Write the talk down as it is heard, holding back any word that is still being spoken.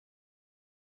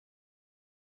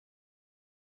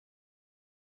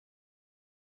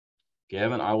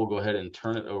Gavin, I will go ahead and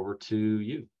turn it over to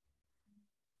you.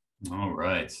 All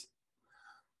right.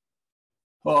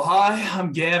 Well, hi,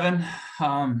 I'm Gavin.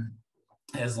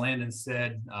 As Landon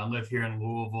said, I live here in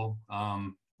Louisville,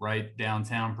 right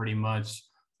downtown pretty much.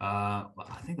 I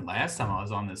think the last time I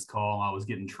was on this call, I was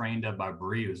getting trained up by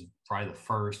Bree. It was probably the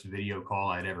first video call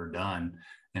I'd ever done.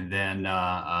 And then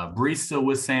Bree's still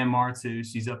with SanMar too.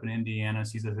 She's up in Indiana.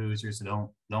 She's a Hoosier, so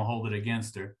don't hold it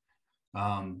against her.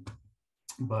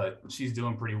 But she's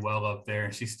doing pretty well up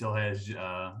there. She still has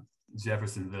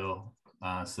Jeffersonville,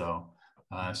 so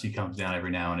she comes down every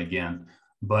now and again.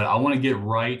 But I want to get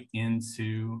right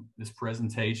into this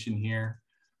presentation here.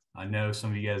 I know some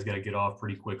of you guys got to get off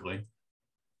pretty quickly.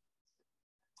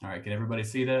 All right, can everybody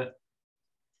see that?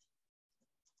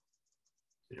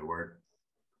 Did it work?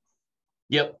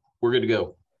 Yep, we're good to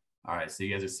go. All right, so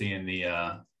you guys are seeing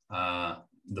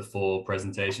the full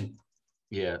presentation.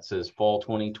 Yeah, it says fall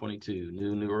 2022,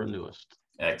 newer, newest.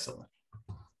 Excellent.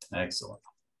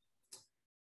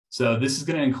 So this is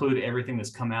going to include everything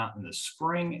that's come out in the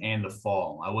spring and the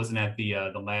fall. I wasn't at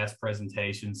the last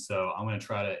presentation, so I'm going to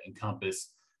try to encompass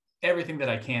everything that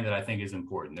I can that I think is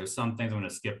important. There's some things I'm going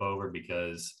to skip over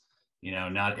because, you know,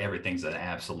 not everything's an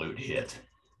absolute hit.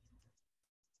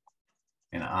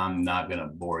 And I'm not going to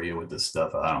bore you with the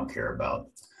stuff I don't care about.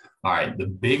 All right, the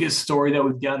biggest story that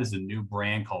we've got is a new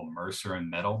brand called Mercer and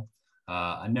Metal.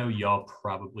 I know y'all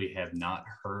probably have not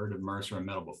heard of Mercer and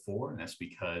Metal before, and that's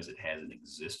because it hasn't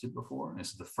existed before. This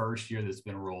is the first year that's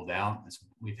been rolled out.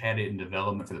 We've had it in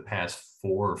development for the past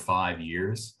 4 or 5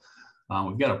 years.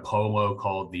 We've got a polo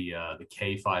called the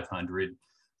K500.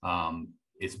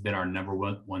 It's been our number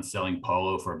one selling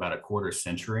polo for about a quarter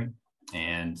century,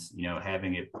 and you know,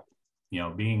 having it, you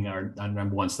know, being our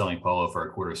number one selling polo for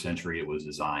a quarter century, it was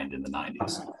designed in the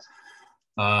 90s.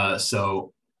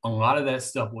 So a lot of that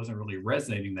stuff wasn't really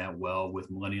resonating that well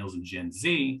with millennials and Gen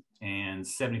Z, and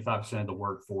 75% of the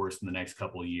workforce in the next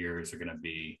couple of years are going to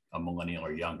be a millennial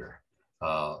or younger,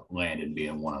 Landon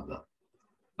being one of them.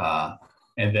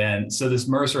 And then, so this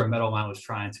Mercer and Metal line was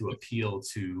trying to appeal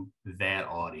to that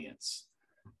audience.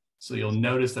 So you'll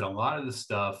notice that a lot of the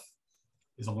stuff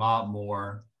is a lot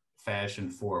more fashion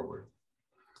forward.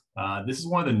 This is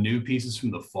one of the new pieces from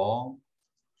the fall.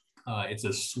 It's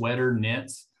a sweater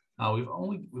knit. We've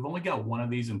only got one of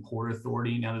these in Port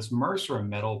Authority. Now this Mercer and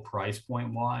Metal price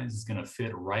point wise is going to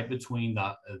fit right between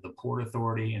the Port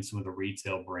Authority and some of the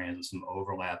retail brands with some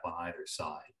overlap on either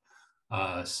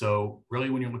side. So really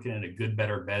when you're looking at a good,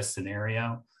 better, best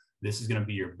scenario, this is going to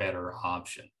be your better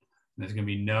option. There's going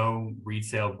to be no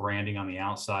retail branding on the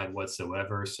outside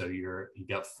whatsoever. So you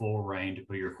got full reign to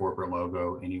put your corporate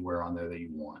logo anywhere on there that you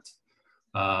want.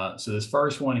 So this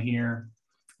first one here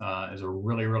is a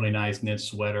really, really nice knit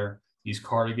sweater. These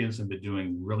cardigans have been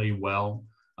doing really well.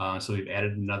 So we've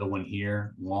added another one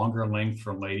here, longer length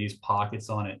for ladies, pockets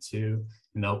on it too.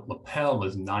 And the lapel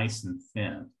is nice and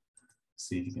thin.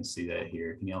 See if you can see that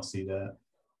here. Can y'all see that?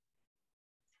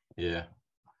 Yeah.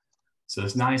 So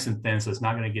it's nice and thin, so it's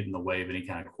not going to get in the way of any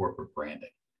kind of corporate branding.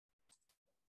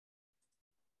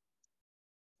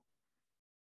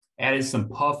 Added some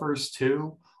puffers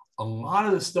too. A lot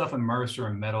of the stuff in Mercer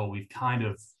and Metal we've kind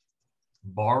of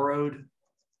borrowed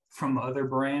from other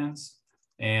brands,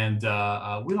 and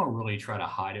we don't really try to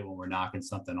hide it when we're knocking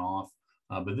something off.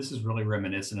 But this is really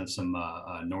reminiscent of some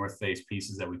North Face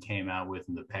pieces that we came out with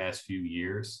in the past few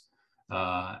years.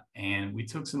 And we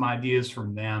took some ideas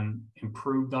from them,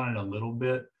 improved on it a little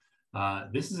bit.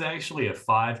 This is actually a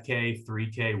 5K,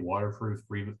 3K waterproof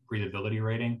breathability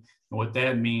rating. And what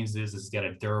that means is it's got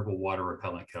a durable water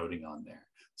repellent coating on there.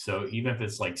 So even if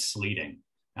it's like sleeting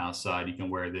outside, you can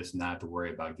wear this and not have to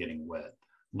worry about getting wet.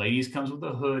 Ladies comes with a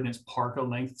hood and it's parka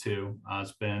length too.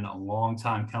 It's been a long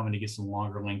time coming to get some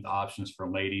longer length options for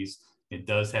ladies. It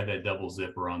does have that double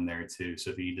zipper on there too. So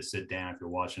if you need to sit down, if you're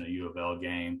watching a U of L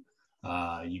game,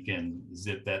 you can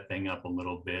zip that thing up a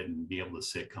little bit and be able to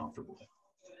sit comfortably.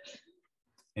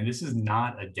 And this is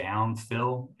not a down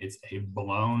fill, it's a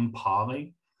blown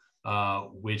poly,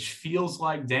 which feels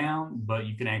like down, but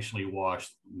you can actually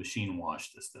machine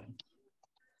wash this thing.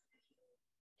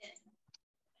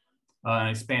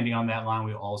 Expanding on that line,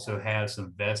 we also have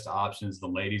some vest options. The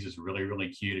ladies is really, really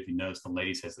cute. If you notice, the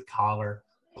ladies has the collar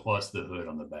plus the hood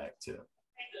on the back too.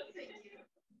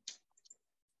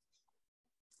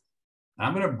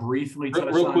 I'm going to briefly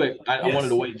touch real quick. Yes. I wanted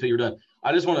to wait until you're done.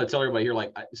 I just want to tell everybody here,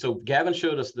 like, so Gavin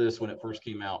showed us this when it first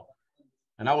came out,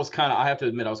 and I have to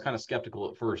admit, I was kind of skeptical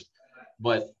at first,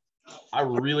 but I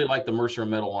really like the Mercer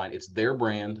and Metal line. It's their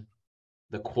brand.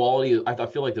 The quality, I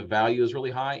feel like the value is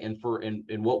really high, and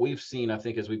what we've seen, I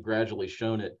think, as we've gradually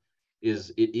shown it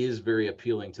is very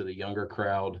appealing to the younger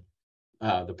crowd.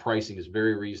 The pricing is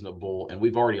very reasonable, and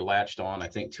we've already latched on, I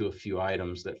think, to a few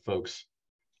items that folks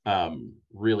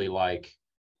really like.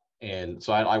 And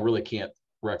so I really can't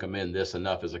recommend this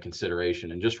enough as a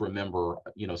consideration. And just remember,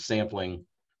 sampling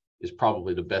is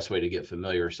probably the best way to get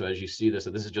familiar. So as you see this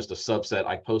is just a subset.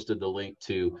 I posted the link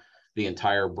to the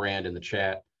entire brand in the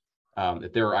chat.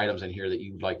 If there are items in here that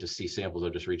you'd like to see samples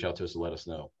of, just reach out to us and let us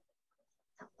know.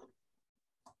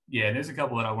 Yeah, and there's a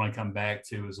couple that I want to come back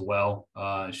to as well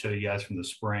and show you guys from the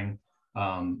spring.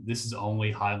 This is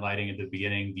only highlighting at the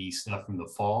beginning the stuff from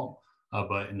the fall.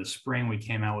 But in the spring, we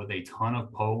came out with a ton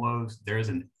of polos. There's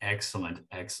an excellent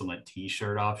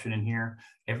t-shirt option in here.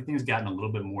 Everything's gotten a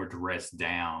little bit more dressed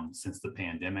down since the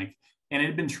pandemic. And it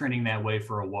had been trending that way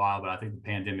for a while, but I think the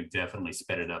pandemic definitely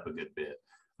sped it up a good bit.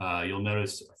 You'll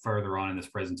notice further on in this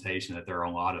presentation that there are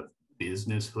a lot of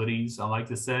business hoodies, I like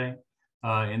to say,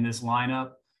 in this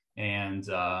lineup. And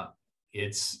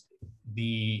it's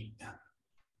the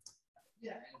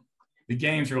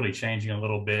game's really changing a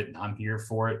little bit. I'm here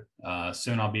for it.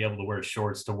 Soon I'll be able to wear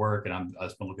shorts to work, and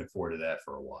I've been looking forward to that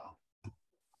for a while.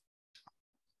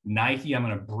 Nike, I'm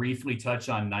going to briefly touch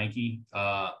on Nike.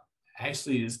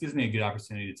 Actually, this gives me a good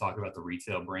opportunity to talk about the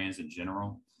retail brands in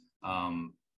general.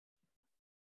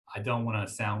 I don't want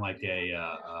to sound like a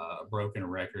broken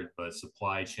record, but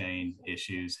supply chain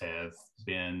issues have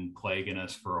been plaguing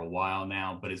us for a while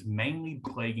now, but it's mainly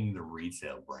plaguing the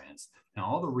retail brands. Now,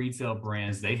 all the retail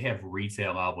brands, they have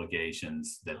retail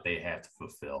obligations that they have to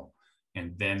fulfill,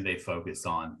 and then they focus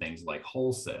on things like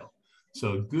wholesale.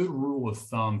 So a good rule of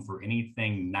thumb for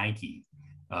anything Nike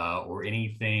or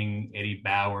anything Eddie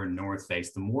Bauer, North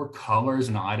Face, the more colors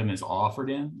an item is offered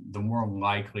in, the more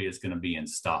likely it's going to be in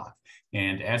stock.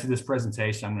 And after this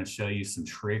presentation, I'm going to show you some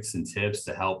tricks and tips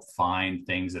to help find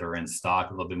things that are in stock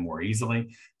a little bit more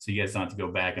easily, so you guys don't have to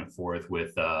go back and forth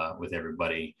with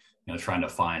everybody, trying to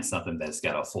find something that's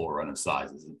got a full run of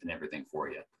sizes and everything for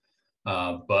you.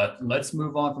 But let's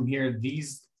move on from here.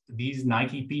 These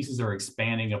Nike pieces are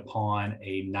expanding upon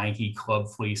a Nike Club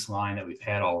Fleece line that we've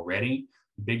had already.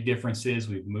 Big difference is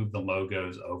we've moved the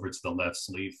logos over to the left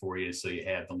sleeve for you, so you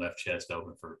have the left chest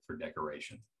open for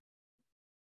decoration.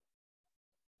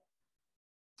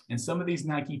 And some of these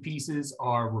Nike pieces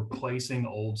are replacing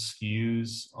old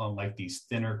SKUs on like these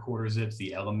thinner quarter zips,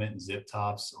 the Element zip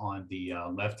tops on the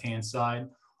left-hand side.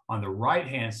 On the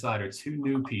right-hand side are two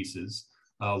new pieces.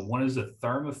 One is a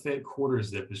ThermaFit quarter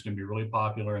zip, which is going to be really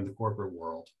popular in the corporate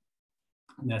world.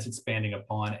 And that's expanding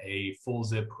upon a full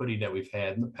zip hoodie that we've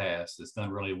had in the past. That's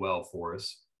done really well for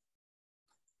us.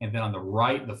 And then on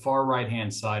the far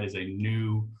right-hand side is a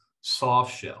new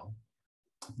soft shell.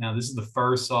 Now, this is the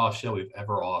first soft shell we've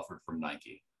ever offered from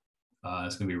Nike.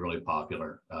 It's going to be really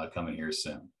popular coming here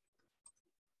soon.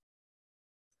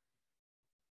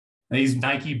 These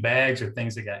Nike bags are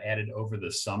things that got added over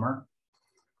the summer.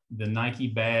 The Nike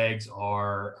bags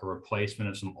are a replacement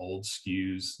of some old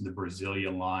SKUs. The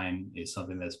Brasilia line is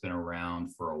something that's been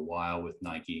around for a while with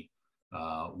Nike.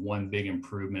 One big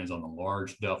improvement is on the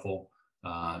large duffel.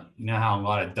 You know how a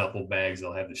lot of duffel bags,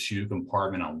 they'll have the shoe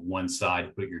compartment on one side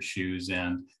to put your shoes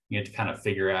in. You have to kind of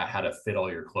figure out how to fit all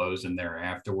your clothes in there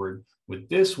afterward. With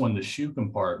this one, the shoe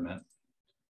compartment,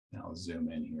 now I'll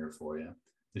zoom in here for you.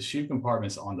 The shoe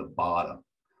compartment's on the bottom.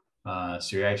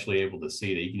 So you're actually able to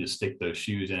see that you can just stick those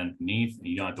shoes in underneath, and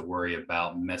you don't have to worry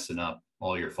about messing up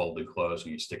all your folded clothes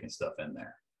when you're sticking stuff in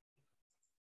there.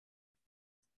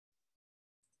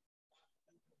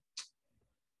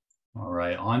 All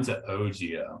right, on to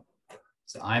OGIO.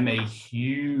 So I'm a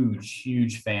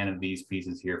huge fan of these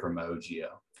pieces here from OGIO.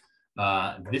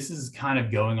 This is kind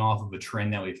of going off of a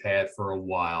trend that we've had for a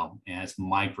while, and it's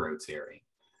micro terry.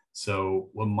 So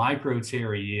what micro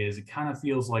terry is, it kind of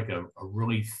feels like a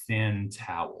really thin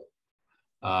towel.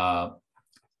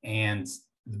 And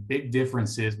the big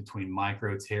difference is between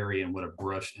micro terry and what a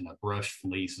brush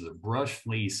fleece is. A brush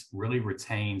fleece really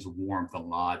retains warmth a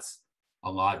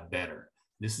lot better.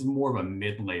 This is more of a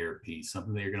mid-layer piece,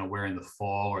 something that you're going to wear in the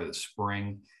fall or the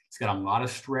spring. It's got a lot of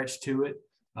stretch to it.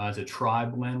 It's a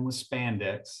tri-blend with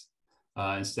spandex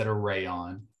instead of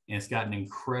rayon, and it's got an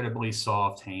incredibly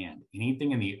soft hand.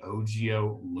 Anything in the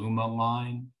OGIO Luma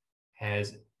line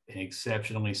has an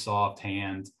exceptionally soft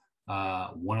hand.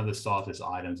 One of the softest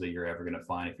items that you're ever going to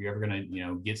find. If you're ever going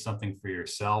to, get something for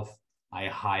yourself, I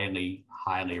highly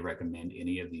recommend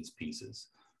any of these pieces.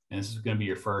 And this is going to be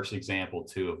your first example,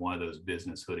 too, of one of those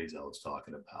business hoodies I was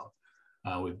talking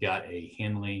about. We've got a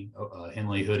Henley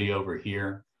hoodie over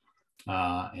here.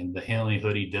 And the Henley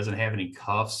hoodie doesn't have any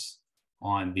cuffs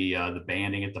on the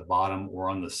banding at the bottom or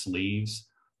on the sleeves.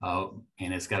 And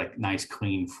it's got a nice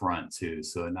clean front, too.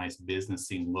 So a nice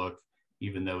businessy look,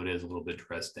 even though it is a little bit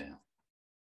dressed down.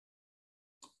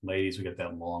 Ladies, we got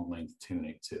that long length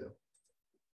tunic too.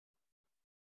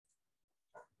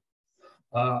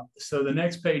 So the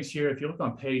next page here, if you look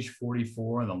on page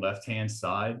 44 on the left-hand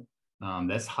side,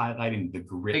 that's highlighting the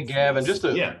grit. Hey, Gavin,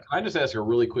 yeah. Can I just ask a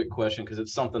really quick question? Because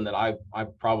it's something that I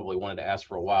probably wanted to ask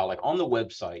for a while. Like on the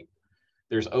website,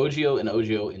 there's OGIO and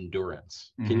OGIO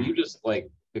Endurance. Can you just like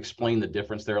explain the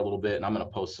difference there a little bit? And I'm going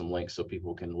to post some links so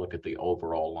people can look at the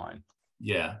overall line.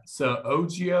 Yeah. So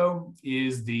OGIO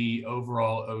is the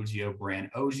overall OGIO brand.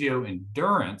 OGIO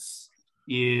Endurance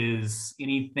is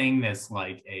anything that's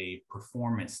like a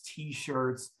performance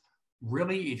t-shirts.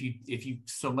 Really, if you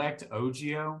select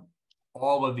OGIO,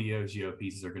 all of the OGIO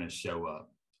pieces are going to show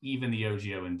up, even the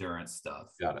OGIO Endurance stuff.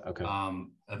 Got it. Okay.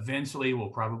 Eventually, we'll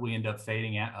probably end up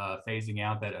phasing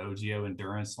out that OGIO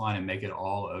Endurance line and make it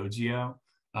all OGIO.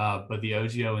 But the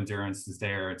OGIO Endurance is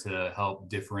there to help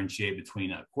differentiate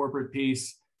between a corporate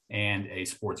piece and a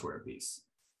sportswear piece.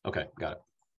 Okay, got it.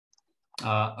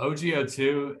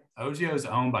 OGIO is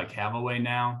owned by Callaway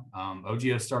now.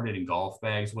 OGIO started in golf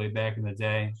bags way back in the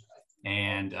day,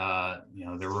 and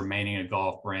they're remaining a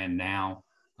golf brand now.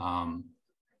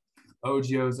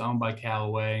 OGIO is owned by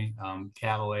Callaway.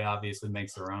 Callaway obviously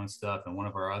makes their own stuff, and one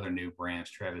of our other new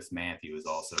brands, Travis Matthew, is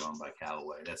also owned by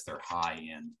Callaway. That's their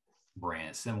high-end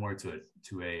brand, similar to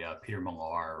a Peter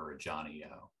Millar or a Johnny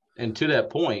O. And to that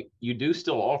point, you do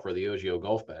still offer the OGIO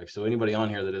golf bags. So anybody on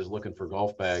here that is looking for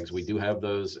golf bags, we do have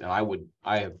those. And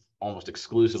I have almost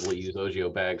exclusively used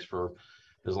OGIO bags for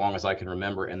as long as I can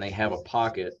remember. And they have a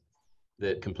pocket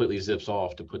that completely zips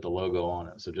off to put the logo on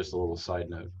it. So just a little side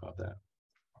note about that.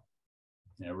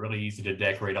 Yeah, really easy to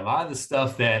decorate. A lot of the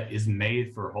stuff that is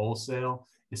made for wholesale,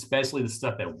 especially the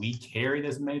stuff that we carry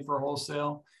that's made for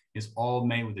wholesale, is all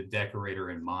made with the decorator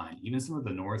in mind. Even some of the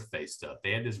North Face stuff,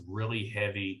 they had this really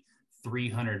heavy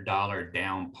 $300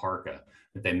 down parka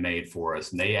that they made for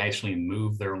us. And they actually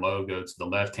moved their logo to the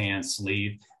left-hand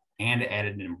sleeve and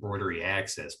added an embroidery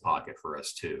access pocket for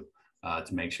us too,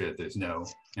 to make sure that there's no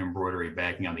embroidery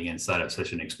backing on the inside of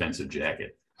such an expensive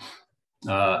jacket.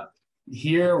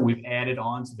 Here we've added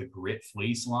on to the Grit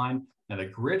Fleece line. Now the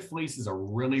Grit Fleece is a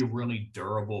really, really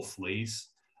durable fleece.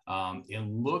 It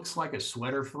looks like a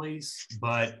sweater fleece,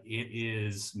 but it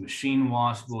is machine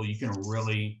washable. You can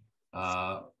really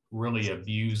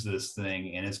abuse this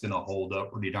thing, and it's going to hold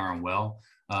up pretty darn well.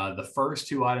 The first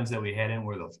two items that we had in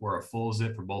were a full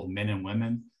zip for both men and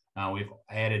women. We've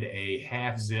added a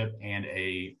half zip and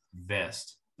a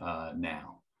vest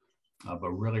now,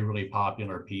 but really, really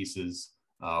popular pieces.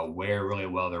 Wear really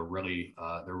well. They're really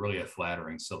a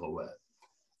flattering silhouette.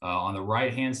 On the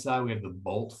right-hand side, we have the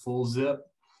Bolt full zip.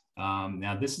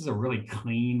 Now this is a really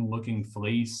clean looking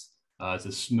fleece. It's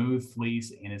a smooth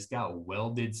fleece, and it's got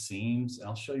welded seams.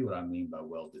 I'll show you what I mean by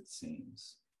welded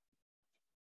seams.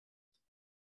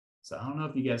 So I don't know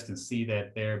if you guys can see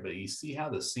that there, but you see how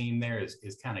the seam there is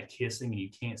kind of kissing, and you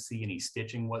can't see any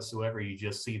stitching whatsoever. You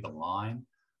just see the line.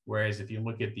 Whereas if you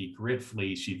look at the Grit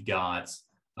Fleece, you've got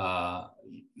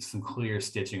some clear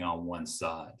stitching on one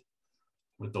side.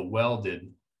 With the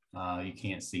welded, you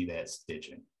can't see that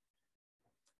stitching.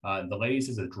 The ladies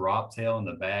is a drop tail in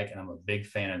the back, and I'm a big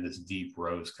fan of this deep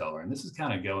rose color. And this is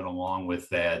kind of going along with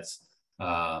that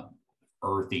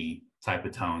earthy type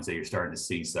of tones that you're starting to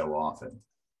see so often.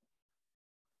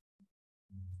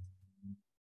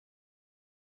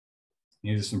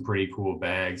 These are some pretty cool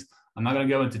bags. I'm not going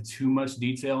to go into too much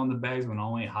detail on the bags. I'm going to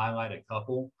only highlight a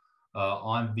couple.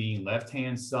 On the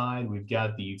left-hand side, we've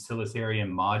got the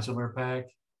utilitarian modular pack.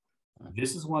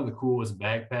 This is one of the coolest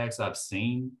backpacks I've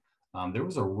seen. There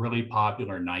was a really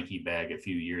popular Nike bag a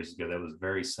few years ago that was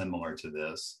very similar to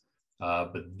this,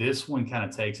 but this one kind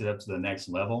of takes it up to the next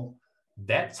level.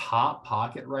 That top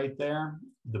pocket right there,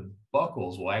 the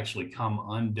buckles will actually come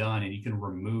undone, and you can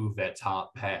remove that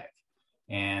top pack.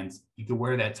 And you can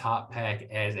wear that top pack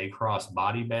as a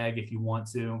crossbody bag if you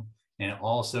want to, and it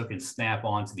also can snap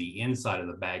onto the inside of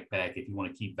the backpack if you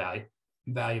want to keep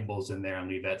valuables in there and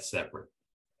leave that separate.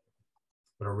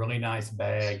 But a really nice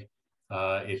bag.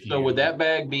 So would that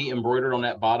bag be embroidered on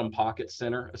that bottom pocket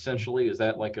center, essentially? Is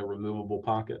that like a removable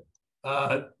pocket?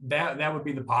 That would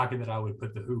be the pocket that I would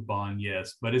put the hoop on,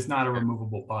 yes. But it's not a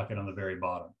removable pocket on the very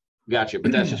bottom. Gotcha,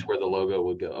 but that's just where the logo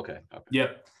would go. Okay.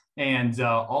 Yep. And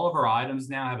all of our items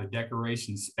now have a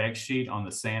decoration spec sheet on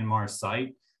the SanMar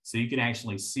site. So you can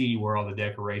actually see where all the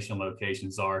decoration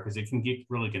locations are, because it can get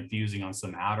really confusing on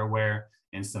some outerwear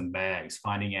and some bags,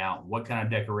 finding out what kind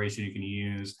of decoration you can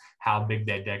use, how big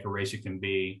that decoration can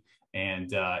be,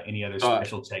 and any other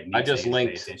special techniques I just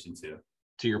linked, pay attention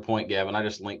to your point, Gavin, I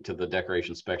just linked to the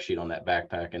decoration spec sheet on that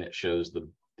backpack, and it shows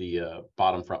the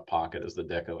bottom front pocket as the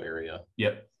deco area.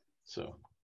 Yep. So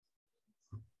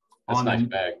That's a on nice the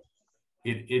bag.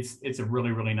 it's a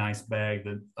really, really nice bag.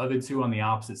 The other two on the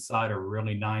opposite side are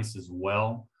really nice as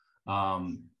well.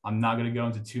 I'm not going to go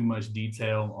into too much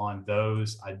detail on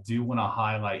those. I do want to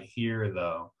highlight here,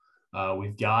 though,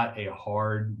 we've got a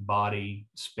hard body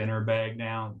spinner bag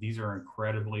now. These are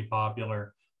incredibly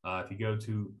popular.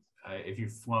 If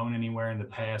you've flown anywhere in the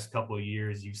past couple of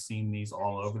years, you've seen these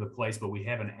all over the place, but we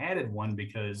haven't added one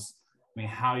because, I mean,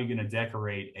 how are you going to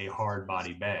decorate a hard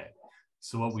body bag?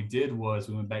 So what we did was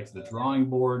we went back to the drawing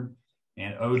board,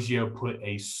 and OGIO put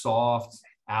a soft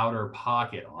outer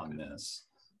pocket on this.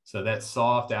 So that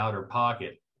soft outer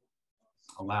pocket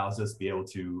allows us to be able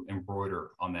to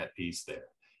embroider on that piece there.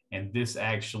 And this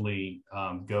actually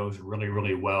goes really,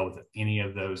 really well with any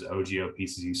of those OGIO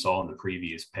pieces you saw on the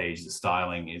previous page. The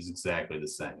styling is exactly the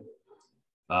same.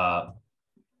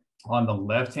 On the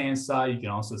left-hand side, you can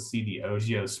also see the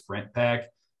OGIO Sprint Pack.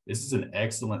 This is an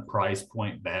excellent price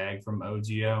point bag from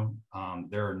OGIO.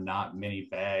 There are not many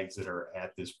bags that are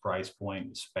at this price point,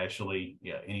 especially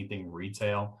anything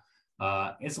retail.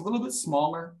 It's a little bit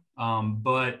smaller,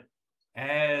 but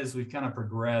as we've kind of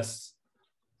progressed,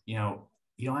 you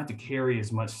don't have to carry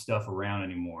as much stuff around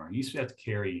anymore. You used to have to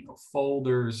carry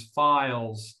folders,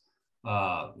 files,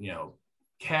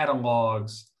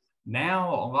 catalogs.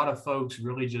 Now, a lot of folks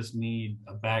really just need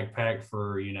a backpack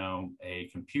for, a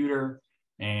computer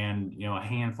and, a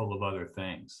handful of other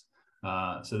things.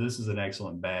 So this is an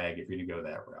excellent bag if you're going to go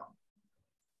that route.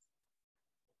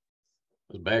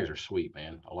 Those bags are sweet,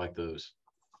 man. I like those.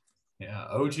 Yeah,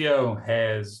 OGIO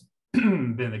has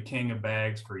been the king of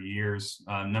bags for years.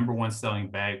 Number one selling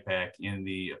backpack in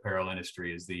the apparel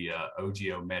industry is the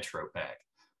OGIO Metro Pack.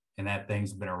 And that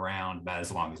thing's been around about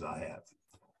as long as I have.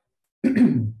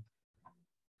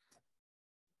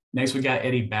 Next, we got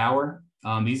Eddie Bauer.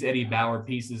 These Eddie Bauer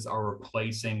pieces are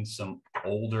replacing some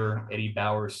older Eddie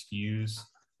Bauer SKUs.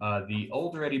 The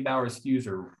older Eddie Bauer SKUs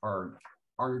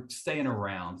are staying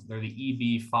around. They're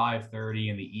the EB 530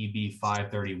 and the EB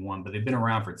 531, but they've been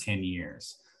around for 10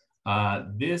 years.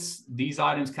 These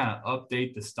items kind of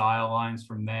update the style lines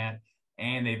from that,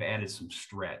 and they've added some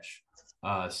stretch.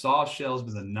 Soft shell has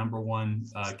been the number one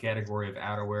category of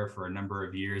outerwear for a number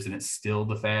of years, and it's still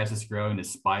the fastest growing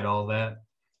despite all that.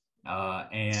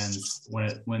 And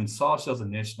when soft shells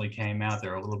initially came out,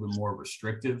 they're a little bit more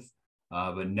restrictive,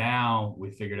 but now we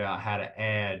figured out how to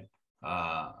add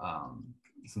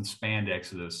some spandex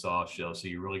to those soft shells, so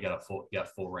you really got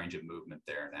full range of movement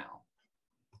there now.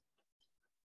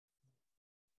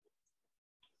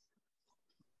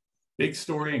 Big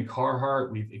story in Carhartt,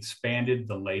 we've expanded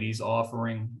the ladies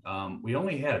offering. We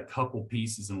only had a couple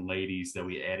pieces in ladies that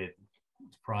we added.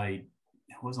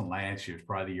 It wasn't last year, it was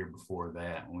probably the year before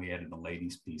that when we added the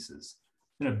ladies pieces.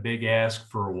 It's been a big ask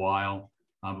for a while,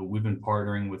 but we've been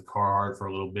partnering with Carhartt for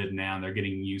a little bit now, and they're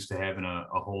getting used to having a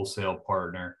wholesale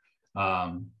partner.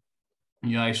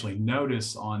 You actually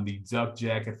notice on the duck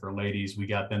jacket for ladies, we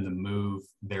got them to move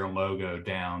their logo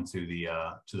down to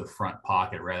the front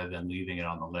pocket rather than leaving it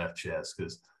on the left chest,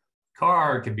 because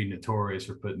Carhartt can be notorious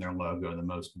for putting their logo in the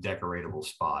most decoratable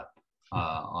spot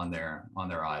on their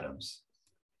items.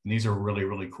 And these are really,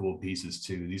 really cool pieces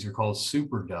too. These are called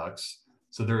super ducks.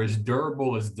 So they're as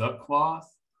durable as duck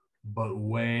cloth, but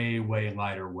way, way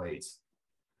lighter weight.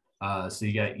 So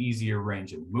you got easier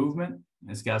range of movement.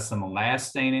 It's got some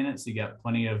elastane in it, so you got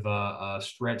plenty of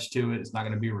stretch to it. It's not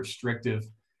going to be restrictive.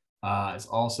 It's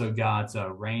also got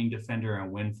rain defender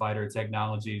and wind fighter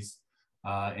technologies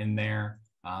in there.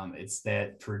 It's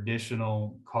that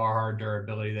traditional Carhartt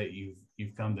durability that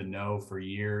you've come to know for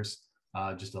years,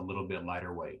 just a little bit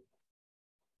lighter weight.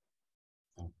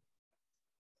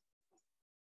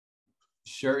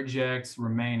 Shirt jacks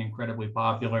remain incredibly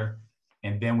popular.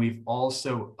 And then we've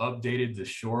also updated the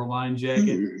Shoreline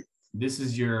jacket. This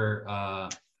is your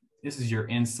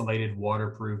insulated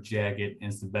waterproof jacket,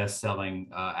 and it's the best-selling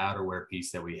outerwear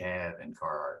piece that we have in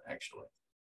Carhartt, actually.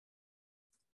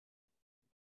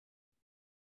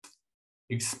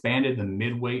 Expanded the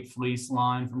midweight fleece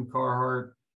line from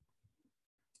Carhartt.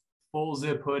 Full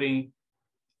zip hoodie,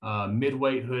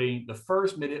 midweight hoodie. The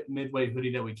first midweight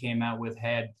hoodie that we came out with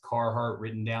had Carhartt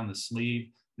written down the sleeve.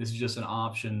 This is just an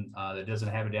option that doesn't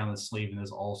have it down the sleeve, and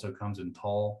this also comes in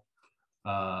tall.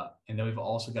 And then we've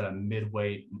also got a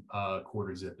midweight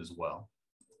quarter zip as well.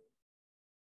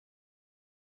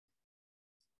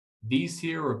 These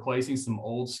here are replacing some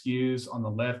old SKUs. On the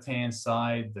left-hand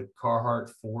side, the Carhartt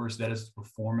Force, that is the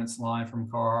performance line from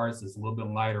Carhartt. It's a little bit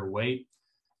lighter weight.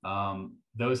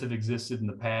 Those have existed in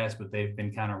the past, but they've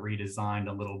been kind of redesigned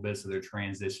a little bit, so they're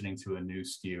transitioning to a new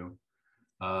SKU.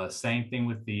 Same thing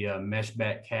with the mesh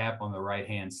back cap on the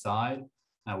right-hand side.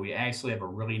 We actually have a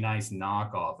really nice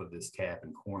knockoff of this cap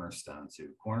in Cornerstone too.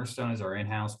 Cornerstone is our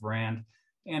in-house brand,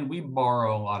 and we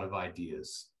borrow a lot of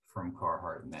ideas from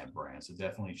Carhartt and that brand. So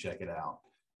definitely check it out.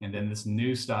 And then this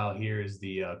new style here is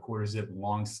the quarter zip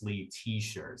long sleeve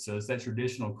t-shirt. So it's that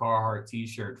traditional Carhartt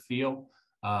t-shirt feel,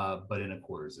 but in a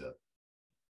quarter zip.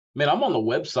 Man, I'm on the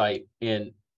website,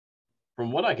 and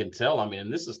from what I can tell, I mean,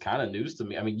 and this is kind of news to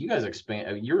me. I mean, you guys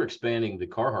you're expanding the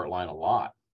Carhartt line a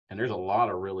lot, and there's a lot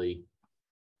of really.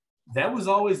 That was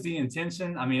always the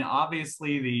intention. I mean,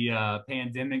 obviously the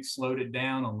pandemic slowed it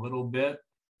down a little bit.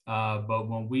 But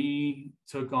when we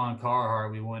took on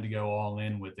Carhartt, we wanted to go all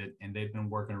in with it, and they've been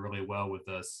working really well with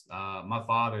us. My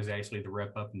father is actually the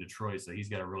rep up in Detroit, so he's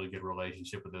got a really good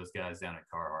relationship with those guys down at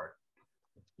Carhartt.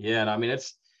 Yeah, and I mean,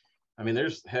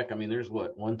 there's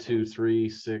what, 1, 2, 3,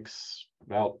 6,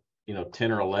 about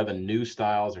 10 or 11 new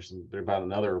styles. There's about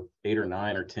another 8 or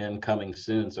 9 or 10 coming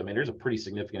soon. So I mean, there's a pretty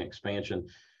significant expansion,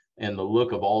 and the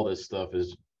look of all this stuff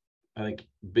is, I think,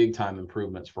 big time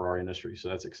improvements for our industry. So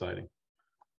that's exciting.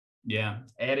 Yeah,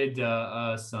 added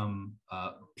some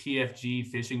PFG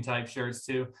fishing type shirts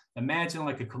too. Imagine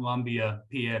like a Columbia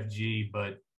PFG,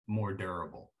 but more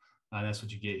durable. That's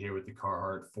what you get here with the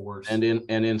Carhartt Force. And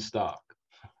in stock.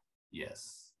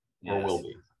 Yes. Or will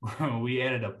be. We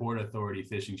added a Port Authority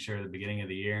fishing shirt at the beginning of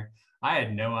the year. I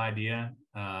had no idea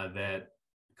that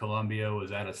Columbia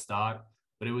was out of stock,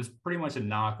 but it was pretty much a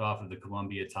knockoff of the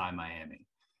Columbia Tie Miami,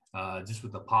 just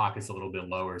with the pockets a little bit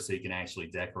lower so you can actually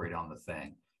decorate on the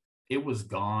thing. It was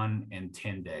gone in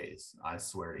 10 days, I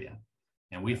swear to you.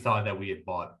 And we thought that we had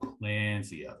bought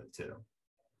plenty of it too.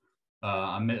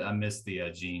 I missed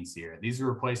the jeans here. These are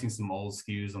replacing some old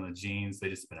SKUs on the jeans. They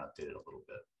just been updated a little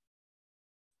bit.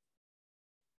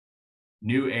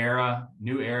 New Era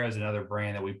is another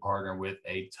brand that we partner with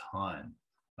a ton.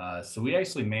 So we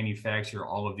actually manufacture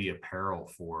all of the apparel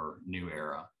for New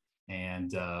Era.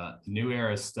 And New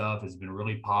Era stuff has been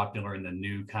really popular in the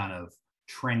new kind of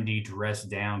trendy dress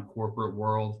down corporate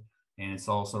world, and it's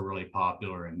also really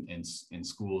popular in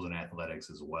schools and athletics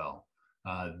as well.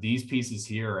 These pieces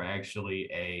here are actually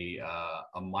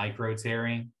a micro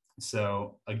terry.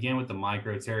 So again, with the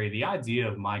micro terry, the idea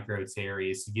of micro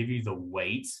terry is to give you the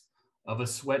weight of a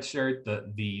sweatshirt,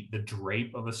 the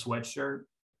drape of a sweatshirt,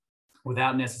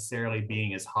 without necessarily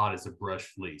being as hot as a brush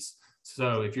fleece.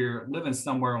 So if you're living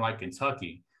somewhere like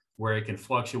Kentucky, where it can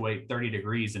fluctuate 30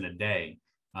 degrees in a day,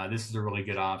 this is a really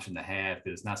good option to have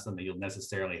because it's not something you'll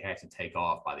necessarily have to take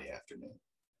off by the afternoon.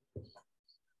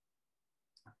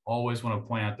 Always want to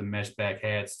point out the mesh back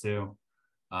hats too.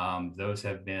 Those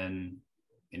have been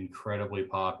incredibly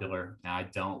popular. Now, I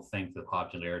don't think the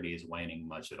popularity is waning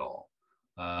much at all.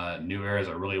 New Era is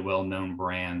a really well-known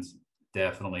brand.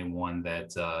 Definitely one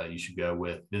that you should go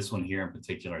with. This one here in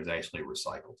particular is actually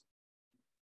recycled.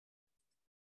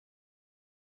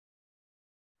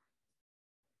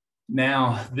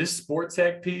 Now, this Sport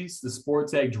Tech piece, the Sport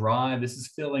Tech Drive, this is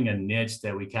filling a niche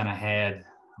that we kind of had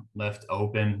left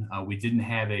open. We didn't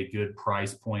have a good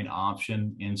price point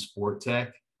option in Sport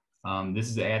Tech. This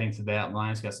is adding to that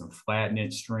line. It's got some flat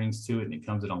knit strings to it, and it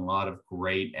comes in a lot of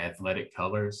great athletic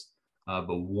colors.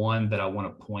 But one that I want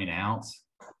to point out,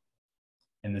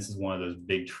 and this is one of those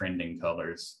big trending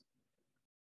colors.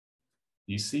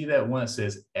 You see that one that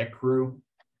says Ecru?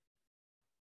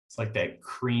 It's like that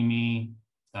creamy,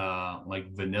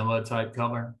 like vanilla type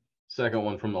color. Second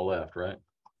one from the left, right?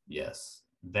 Yes,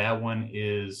 that one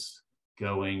is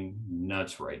going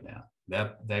nuts right now.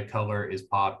 That color is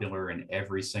popular in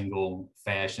every single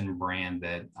fashion brand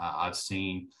that I've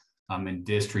seen. In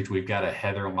District, we've got a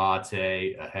Heather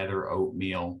Latte, a Heather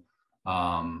Oatmeal.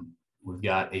 We've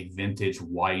got a vintage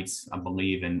white, I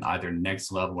believe, in either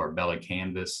Next Level or Bella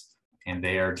Canvas, and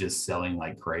they are just selling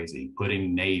like crazy.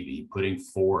 Putting navy, putting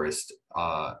forest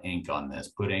ink on this,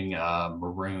 putting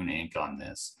maroon ink on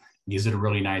this. Gives it a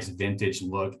really nice vintage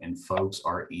look, and folks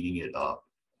are eating it up.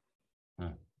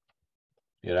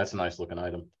 Yeah, that's a nice looking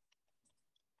item.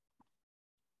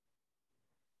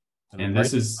 And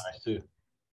this is nice too.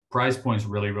 Price point's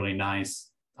really, really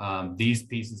nice. These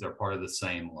pieces are part of the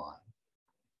same line.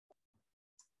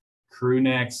 Crew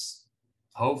necks,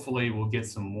 hopefully we'll get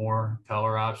some more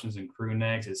color options in crew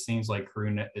necks. It seems like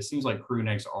crew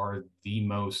necks are the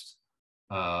most,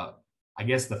 I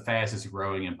guess, the fastest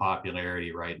growing in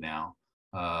popularity right now,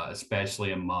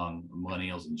 especially among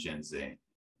millennials and Gen Z.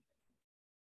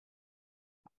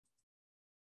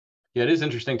 Yeah, it is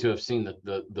interesting to have seen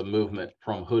the movement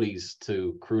from hoodies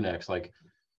to crew necks. Like,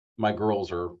 my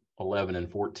girls are 11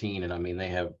 and 14, and I mean, they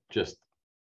have just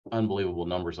unbelievable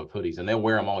numbers of hoodies, and they'll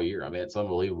wear them all year. I mean, it's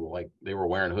unbelievable. Like, they were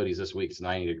wearing hoodies this week. It's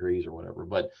 90 degrees or whatever.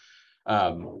 But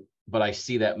I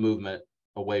see that movement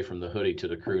away from the hoodie to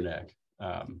the crew neck.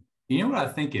 You know what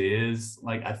I think it is?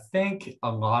 Like, I think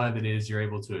a lot of it is you're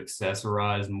able to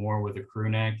accessorize more with a crew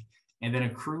neck. And then a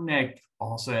crew neck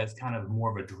also has kind of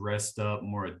more of a dressed up,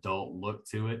 more adult look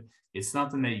to it. It's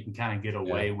something that you can kind of get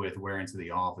away with wearing to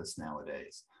the office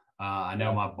nowadays. I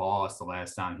know my boss, the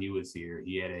last time he was here,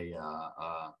 he had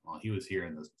well, he was here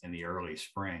in the early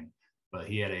spring, but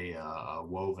he had a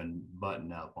woven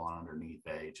button up on underneath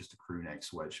just a crew neck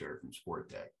sweatshirt from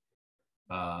Sport Tech.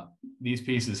 These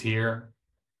pieces here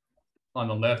on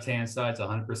the left-hand side, it's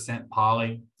 100%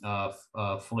 poly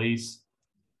fleece,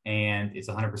 and it's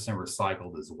 100%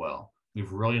 recycled as well.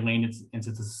 We've really leaned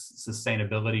into the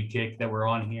sustainability kick that we're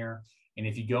on here. And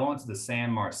if you go onto the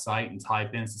SanMar site and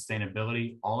type in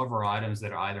sustainability, all of our items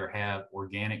that either have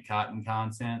organic cotton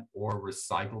content or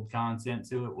recycled content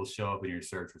to it will show up in your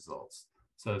search results.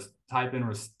 So type in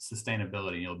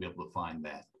sustainability and you'll be able to find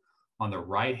that. On the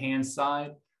right-hand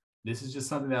side, this is just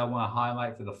something that I want to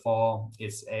highlight for the fall.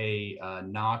 It's a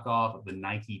knockoff of the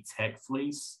Nike Tech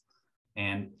fleece.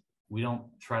 And we don't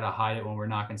try to hide it when we're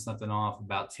knocking something off.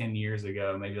 About 10 years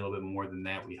ago, maybe a little bit more than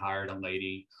that, we hired a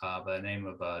lady by the name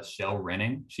of Shell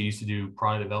Renning. She used to do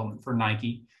product development for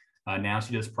Nike. Now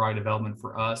she does product development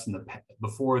for us. And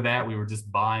before that, we were just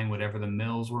buying whatever the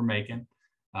mills were making.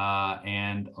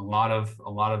 And a lot of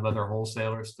other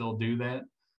wholesalers still do that.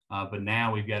 But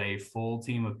now we've got a full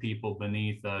team of people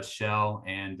beneath Shell,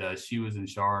 and she was in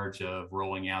charge of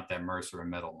rolling out that Mercer and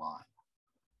Metal line,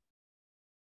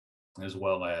 as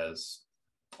well as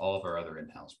all of our other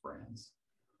in-house brands.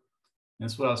 And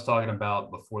that's what I was talking about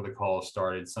before the call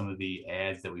started, some of the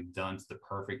ads that we've done to the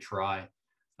Perfect Try.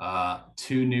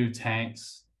 2 new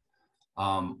tanks.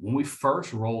 When we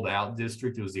first rolled out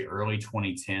District, it was the early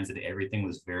 2010s, and everything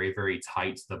was very, very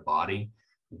tight to the body.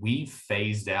 We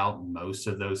phased out most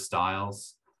of those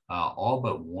styles, all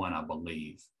but one, I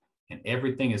believe. And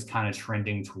everything is kind of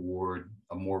trending toward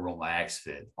a more relaxed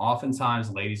fit. Oftentimes,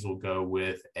 ladies will go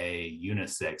with a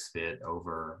unisex fit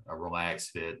over a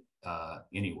relaxed fit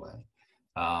anyway.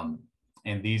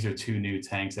 And these are 2 new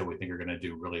tanks that we think are going to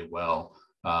do really well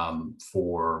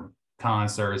for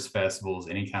concerts, festivals,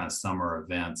 any kind of summer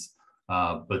events.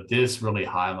 But this really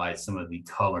highlights some of the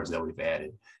colors that we've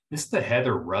added. This is the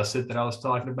Heather Russet that I was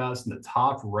talking about. It's in the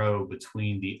top row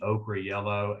between the ochre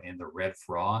yellow and the red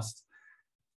frost.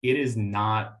 It is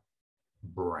not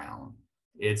brown.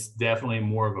 It's definitely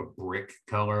more of a brick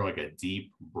color, like a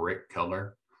deep brick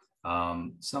color.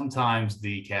 Sometimes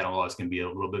the catalogs can be a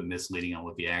little bit misleading on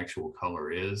what the actual color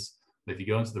is. But if you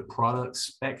go into the product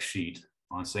spec sheet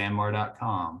on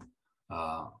sanmar.com,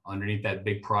 underneath that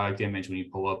big product image, when you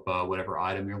pull up whatever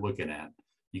item you're looking at,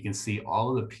 you can see all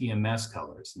of the PMS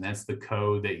colors, and that's the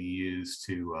code that you use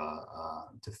to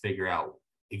figure out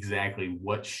exactly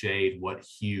what shade, what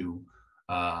hue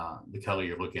the color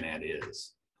you're looking at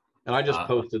is. And I just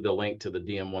posted the link to the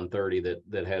DM130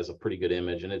 that has a pretty good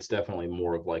image, and it's definitely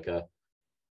more of like a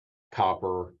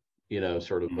copper,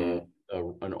 sort of an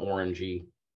orangey,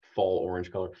 fall orange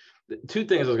color. 2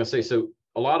 things I was gonna say. So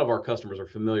a lot of our customers are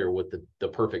familiar with the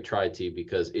Perfect Tri Tee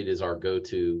because it is our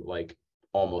go-to, like,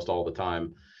 almost all the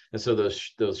time. And so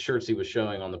those shirts he was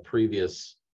showing on the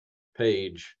previous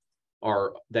page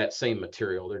are that same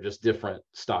material. They're just different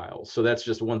styles. So that's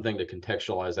just one thing to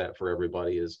contextualize that for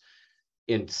everybody is,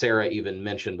 and Sarah even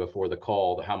mentioned before the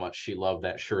call how much she loved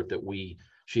that shirt that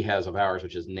she has of ours,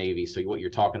 which is navy. So what you're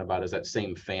talking about is that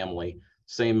same family,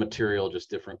 same material, just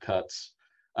different cuts.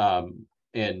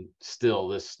 And still,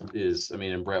 this is,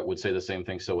 and Brett would say the same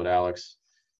thing. So would Alex.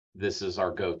 This is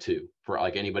our go-to for,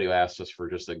 like, anybody who asks us for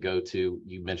just a go-to.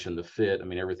 You mentioned the fit.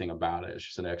 Everything about it is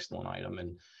just an excellent item.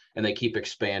 And they keep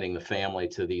expanding the family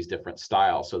to these different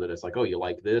styles so that it's like, oh, you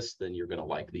like this, then you're going to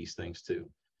like these things too.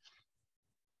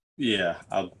 Yeah,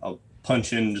 I'll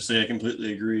punch in and just say I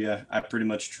completely agree. I pretty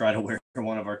much try to wear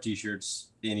one of our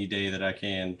t-shirts any day that I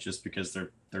can, just because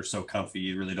they're so comfy.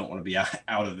 You really don't want to be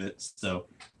out of it. So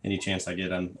any chance I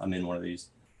get, I'm in one of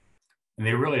these. And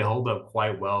they really hold up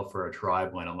quite well for a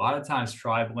tri-blend. A lot of times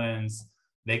tri-blends,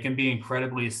 they can be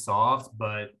incredibly soft,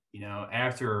 but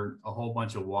after a whole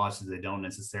bunch of washes, they don't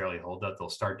necessarily hold up. They'll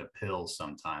start to pill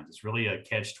sometimes. It's really a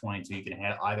catch-22. You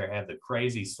can either have the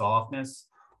crazy softness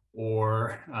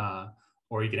or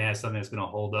you can have something that's going to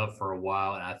hold up for a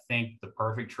while. And I think the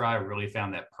Perfect Tri really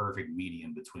found that perfect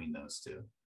medium between those 2.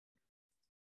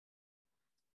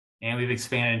 And we've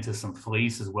expanded into some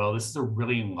fleece as well. This is a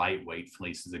really lightweight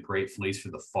fleece. It's a great fleece for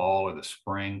the fall or the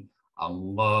spring. I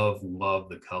love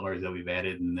the colors that we've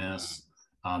added in this.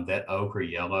 That ochre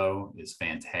yellow is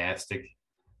fantastic.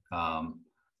 Now,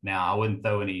 I wouldn't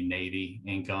throw any navy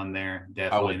ink on there.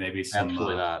 Definitely maybe some.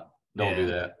 Absolutely not. Don't do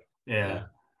that. Yeah.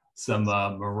 some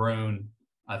maroon,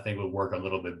 I think would work a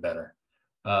little bit better.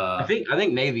 I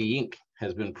think navy ink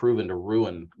has been proven to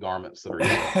ruin garments that are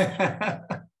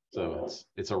yellow. So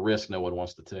it's a risk no one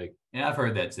wants to take. Yeah, I've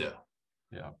heard that too.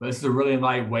 Yeah, but this is a really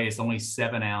lightweight. It's only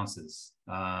 7 ounces,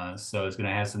 so it's going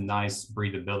to have some nice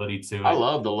breathability to it. I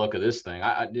love the look of this thing.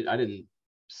 I didn't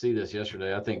see this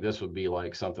yesterday. I think this would be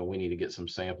like something we need to get some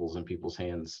samples in people's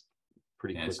hands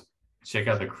pretty quick. Check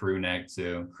out the crew neck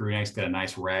too. Crew neck's got a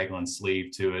nice raglan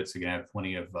sleeve to it, so you're gonna have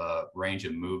plenty of range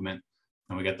of movement.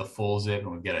 And we got the full zip,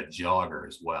 and we've got a jogger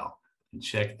as well. And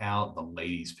check out the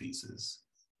ladies' pieces.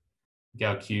 Look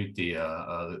how cute the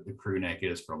crew neck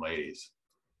is for ladies.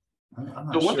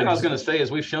 The one thing I was going to say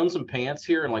is we've shown some pants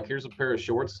here, and like here's a pair of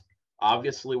shorts.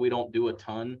 Obviously, we don't do a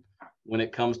ton when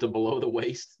it comes to below the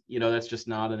waist. You know, that's just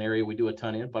not an area we do a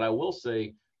ton in. But I will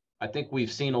say, I think we've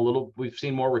seen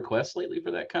more requests lately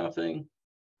for that kind of thing,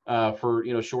 for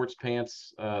shorts,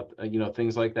 pants,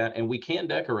 things like that, and we can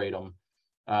decorate them.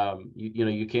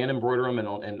 You can embroider them,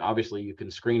 and obviously you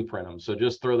can screen print them. So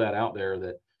just throw that out there.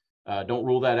 That don't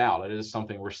rule that out. It is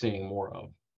something we're seeing more of.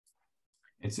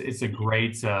 It's a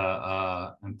great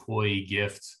employee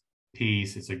gift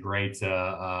piece. It's a great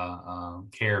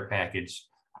care package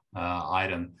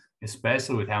item,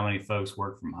 especially with how many folks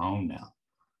work from home now.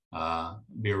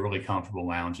 Be a really comfortable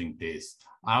lounging piece.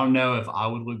 I don't know if I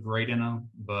would look great in them,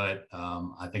 but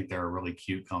I think they're a really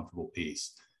cute, comfortable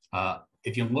piece.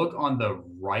 If you look on the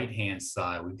right-hand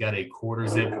side, we've got a quarter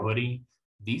zip hoodie.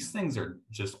 These things are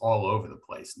just all over the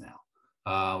place now.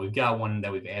 We've got one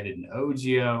that we've added in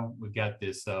Ogio. We've got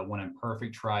this one in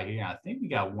Perfect Try here. I think we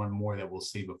got one more that we'll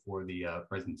see before the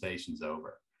presentation's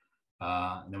over.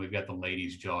 And then we've got the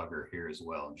ladies jogger here as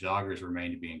well. Joggers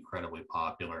remain to be incredibly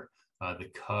popular. The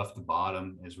cuffed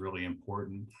bottom is really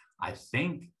important. I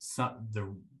think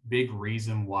the big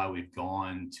reason why we've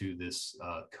gone to this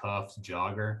cuffed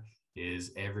jogger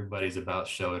is everybody's about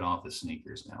showing off the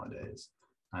sneakers nowadays.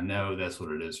 I know that's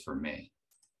what it is for me.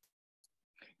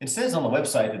 It says on the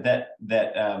website that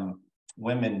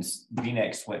women's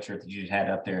V-neck sweatshirt that you just had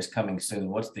up there is coming soon.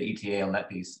 What's the ETA on that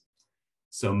piece?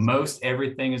 So most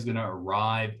everything is going to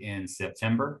arrive in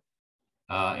September.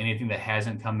 Anything that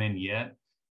hasn't come in yet,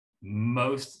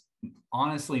 most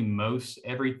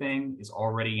everything is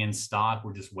already in stock.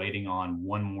 We're just waiting on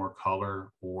one more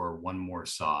color or one more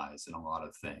size in a lot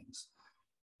of things.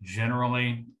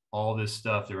 Generally, all this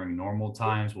stuff during normal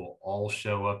times will all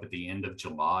show up at the end of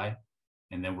July,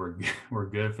 and then we're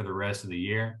good for the rest of the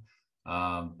year.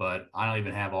 But I don't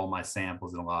even have all my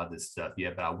samples and a lot of this stuff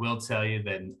yet. But I will tell you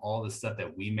that in all the stuff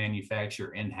that we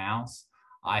manufacture in-house,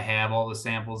 I have all the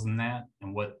samples in that.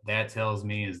 And what that tells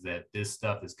me is that this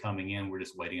stuff is coming in. We're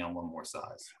just waiting on one more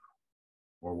size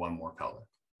or one more color.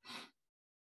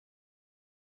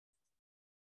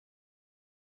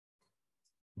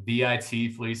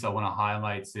 VIT fleece I want to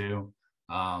highlight too.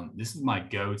 This is my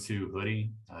go-to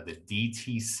hoodie, the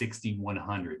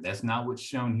DT6100. That's not what's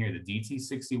shown here. The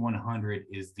DT6100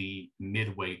 is the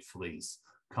mid-weight fleece.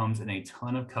 Comes in a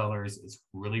ton of colors. It's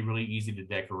really, really easy to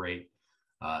decorate.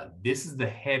 This is the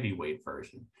heavyweight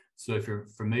version. So if you're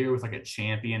familiar with like a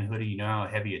Champion hoodie, you know how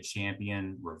heavy a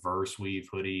Champion reverse weave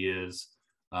hoodie is.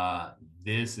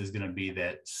 This is going to be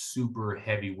that super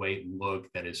heavyweight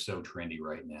look that is so trendy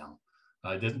right now.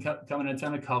 It doesn't come in a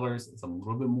ton of colors. It's a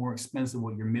little bit more expensive than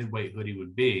what your midweight hoodie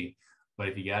would be. But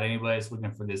if you got anybody that's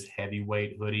looking for this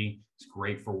heavyweight hoodie, it's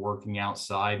great for working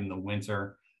outside in the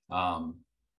winter.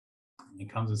 It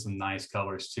comes in some nice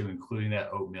colors too, including that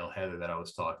oatmeal heather that I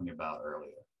was talking about earlier.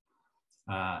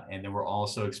 And then we're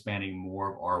also expanding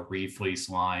more of our refleece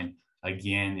line.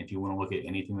 Again, if you want to look at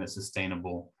anything that's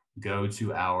sustainable, go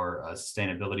to our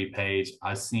sustainability page.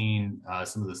 I've seen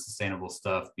some of the sustainable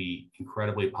stuff be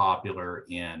incredibly popular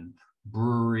in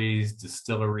breweries,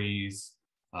 distilleries,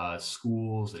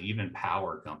 schools, and even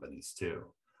power companies too.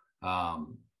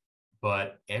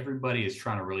 But everybody is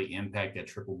trying to really impact that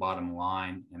triple bottom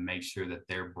line and make sure that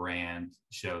their brand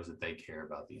shows that they care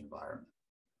about the environment.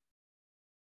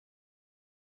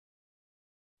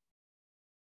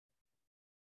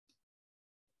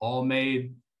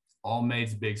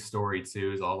 Allmade's big story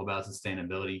too is all about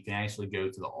sustainability. You can actually go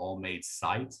to the Allmade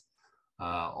site,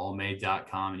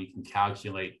 allmade.com, and you can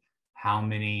calculate how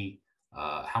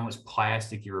much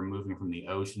plastic you're removing from the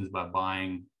oceans by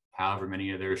buying however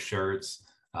many of their shirts,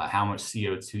 how much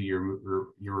CO2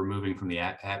 you're removing from the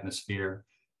atmosphere,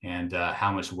 and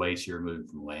how much waste you're removing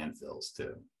from landfills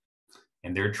too.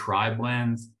 And their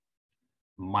tri-blends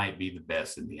might be the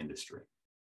best in the industry.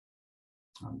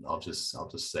 I'll just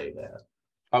say that.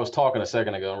 I was talking a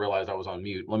second ago and realized I was on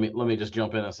mute. Let me just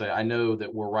jump in and say I know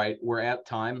that we're right. We're at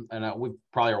time, and we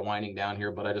probably are winding down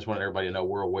here. But I just wanted everybody to know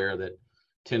we're aware that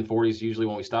 10:40 is usually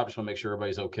when we stop. Just want to make sure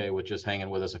everybody's okay with just hanging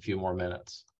with us a few more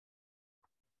minutes.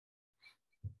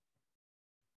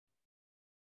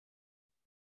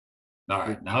 All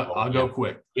right, now I'll go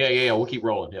quick. Yeah. We'll keep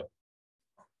rolling. Yep.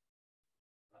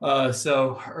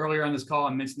 So earlier on this call, I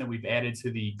mentioned that we've added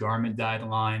to the garment dyed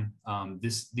line.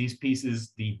 These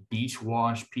pieces, the beach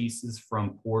wash pieces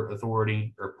from Port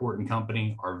Authority or Port and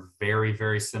Company, are very,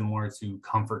 very similar to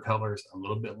Comfort Colors, a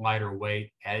little bit lighter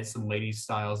weight. Added some ladies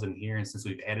styles in here, and since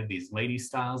we've added these ladies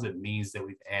styles, it means that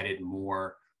we've added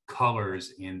more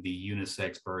colors in the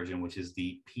unisex version, which is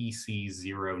the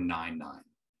PC099.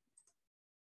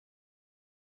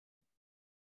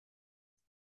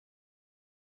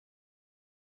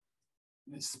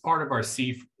 This is part of our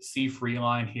C-Free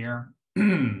line here.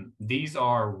 These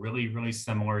are really, really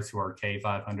similar to our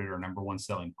K500, our #1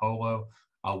 selling polo.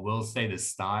 I will say the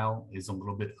style is a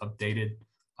little bit updated.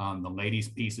 The ladies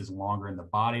piece is longer in the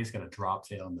body. It's got a drop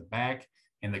tail in the back.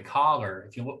 And the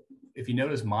collar, if you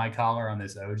notice my collar on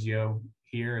this Ogio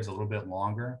here is a little bit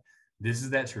longer. This is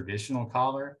that traditional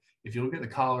collar. If you look at the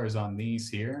collars on these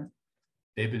here,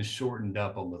 they've been shortened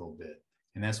up a little bit.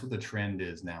 And that's what the trend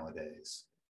is nowadays.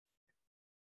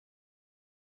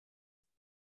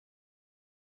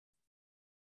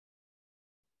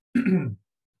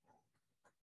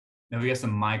 Now we got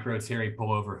some micro terry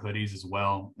pullover hoodies as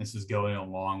well. This is going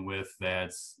along with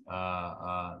that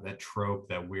trope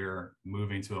that we're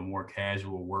moving to a more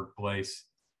casual workplace.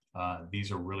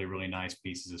 These are really, really nice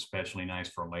pieces, especially nice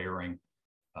for layering.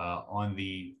 On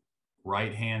the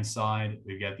right-hand side,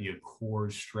 we've got the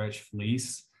Accord Stretch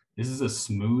Fleece. This is a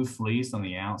smooth fleece on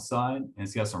the outside, and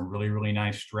it's got some really, really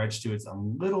nice stretch to it. It's a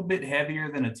little bit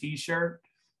heavier than a t-shirt.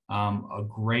 A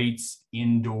great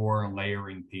indoor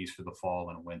layering piece for the fall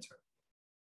and winter.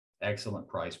 Excellent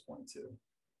price point too.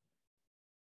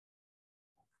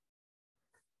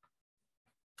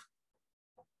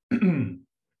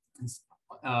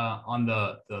 On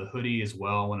the hoodie as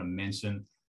well, I want to mention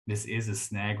this is a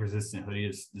snag resistant hoodie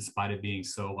despite it being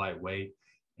so lightweight,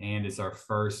 and it's our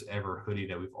first ever hoodie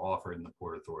that we've offered in the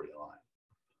Port Authority line.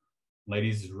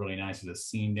 Ladies is really nice with a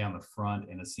seam down the front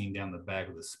and a seam down the back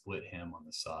with a split hem on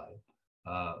the side.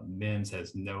 Men's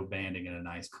has no banding and a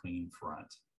nice clean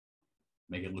front.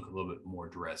 Make it look a little bit more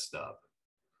dressed up.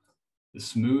 The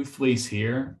smooth fleece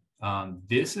here,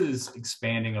 this is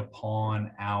expanding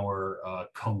upon our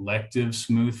collective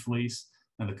smooth fleece.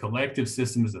 Now the collective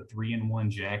system is a 3-in-1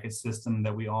 jacket system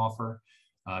that we offer.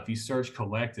 If you search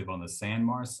collective on the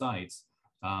SanMar sites,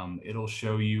 it'll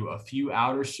show you a few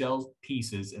outer shell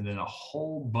pieces and then a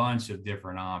whole bunch of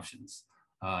different options.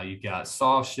 You've got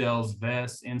soft shells,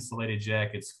 vests, insulated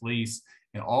jackets, fleece,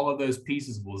 and all of those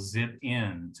pieces will zip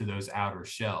in to those outer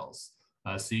shells.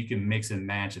 So you can mix and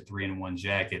match a 3-in-1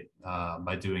 jacket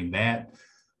by doing that.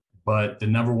 But the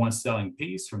 #1 selling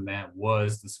piece from that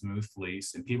was the smooth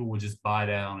fleece, and people would just buy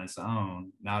that on its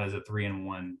own, not as a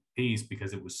 3-in-1 piece,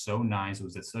 because it was so nice. It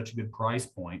was at such a good price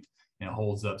point and it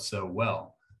holds up so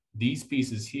well. These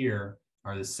pieces here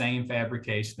are the same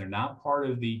fabrication. They're not part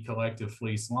of the collective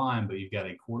fleece line, but you've got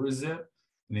a quarter zip,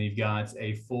 and then you've got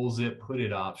a full zip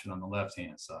hooded option on the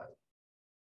left-hand side.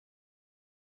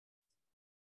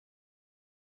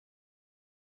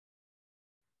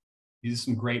 These are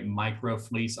some great micro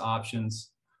fleece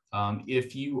options.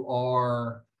 If you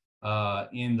are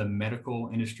in the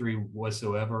medical industry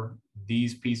whatsoever,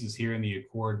 these pieces here in the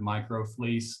Accord micro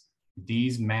fleece,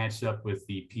 these match up with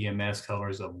the PMS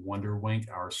colors of Wonder Wink,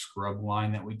 our scrub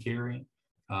line that we carry.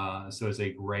 So it's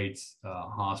a great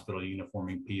hospital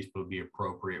uniforming piece, but would be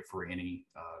appropriate for any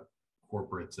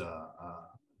corporate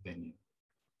venue.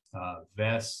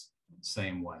 Vests,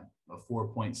 same way, a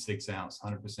 4.6 ounce,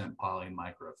 100% poly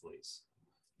micro fleece.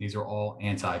 These are all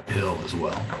anti-pill as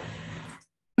well.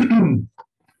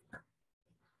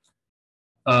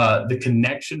 The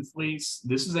connection fleece,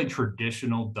 this is a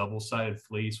traditional double-sided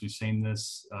fleece. We've seen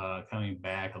this coming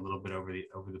back a little bit over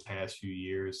the past few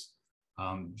years.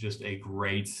 Just a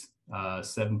great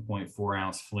 7.4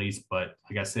 ounce fleece, but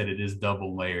like I said, it is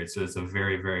double layered, so it's a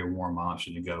very, very warm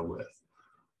option to go with.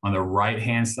 On the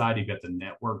right-hand side, you've got the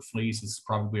network fleece. This is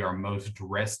probably our most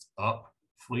dressed up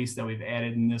fleece that we've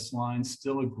added in this line.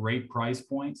 Still a great price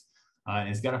point. And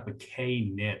it's got a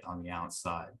piqué knit on the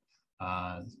outside.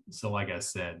 So like I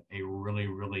said, a really,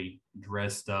 really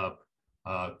dressed up,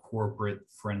 corporate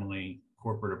friendly,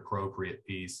 corporate appropriate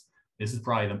piece. This is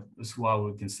probably this is what I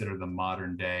would consider the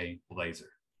modern day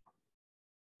blazer.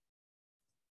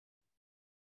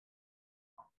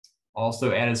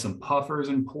 Also added some puffers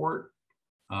in port.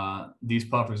 These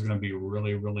puffers are going to be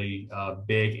really, really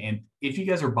big. And if you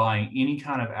guys are buying any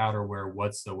kind of outerwear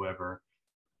whatsoever,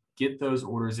 get those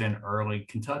orders in early.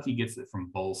 Kentucky gets it from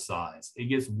both sides. It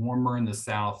gets warmer in the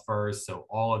South first, so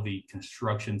all of the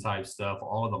construction type stuff,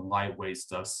 all of the lightweight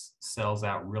stuff sells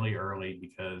out really early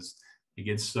because it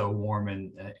gets so warm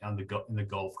in the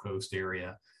Gulf Coast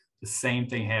area. The same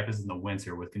thing happens in the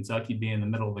winter. With Kentucky being in the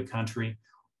middle of the country,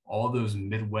 all those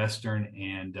Midwestern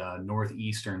and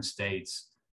Northeastern states,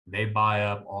 they buy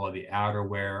up all of the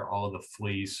outerwear, all of the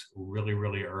fleece really,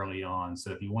 really early on.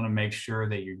 So if you want to make sure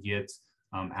that you get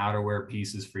outerwear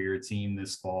pieces for your team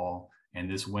this fall and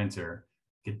this winter,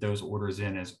 get those orders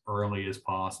in as early as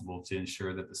possible to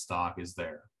ensure that the stock is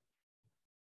there.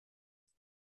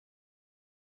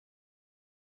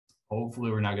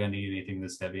 Hopefully we're not going to need anything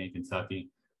this heavy in Kentucky,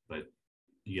 but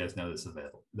you guys know that it's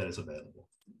available.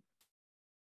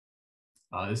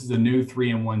 This is a new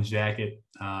 3-in-1 jacket.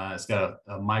 It's got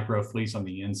a micro fleece on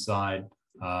the inside,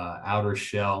 outer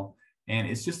shell, and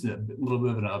it's just a little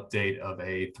bit of an update of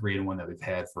a 3-in-1 that we've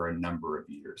had for a number of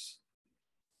years.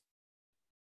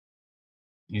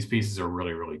 These pieces are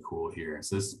really, really cool here.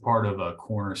 So this is part of a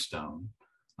cornerstone.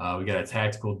 We got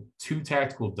two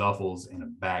tactical duffels and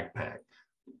a backpack.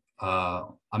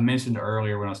 I mentioned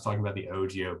earlier when I was talking about the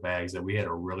OGO bags that we had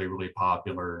a really, really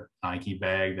popular Nike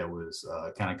bag that was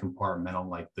kind of compartmental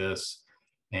like this.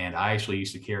 And I actually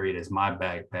used to carry it as my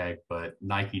backpack, but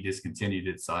Nike discontinued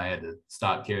it. So I had to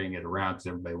stop carrying it around because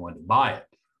everybody wanted to buy it.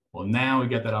 Well, now we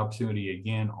got that opportunity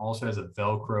again. Also has a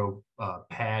Velcro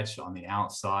patch on the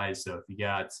outside. So if you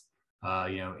got,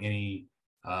 any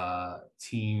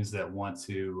teams that want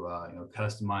to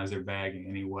customize their bag in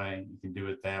any way, you can do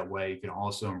it that way. You can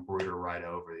also embroider right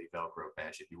over the Velcro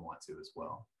patch if you want to as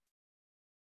well.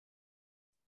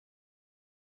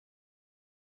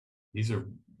 These are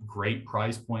great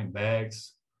price point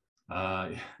bags.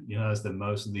 You notice that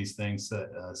most of these things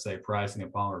say pricing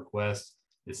upon request.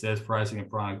 It says pricing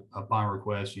upon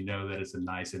request. You know that it's a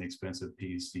nice inexpensive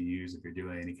piece to use if you're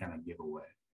doing any kind of giveaway.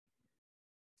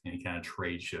 Any kind of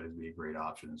trade shows would be a great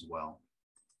option as well.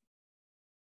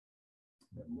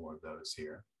 More of those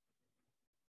here.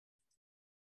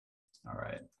 All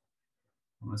right.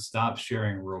 I'm going to stop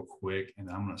sharing real quick, and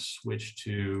I'm going to switch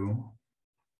to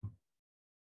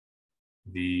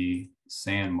the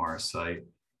SanMar site.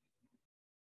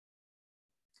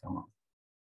 Come on.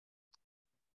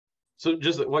 So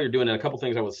just while you're doing that, a couple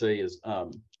things I would say is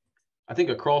I think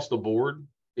across the board,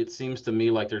 it seems to me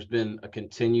like there's been a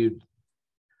continued,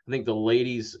 I think the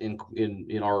ladies in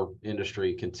our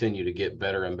industry continue to get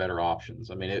better and better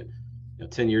options. I mean,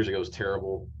 10 years ago was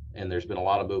terrible, and there's been a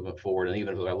lot of movement forward. And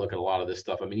even as I look at a lot of this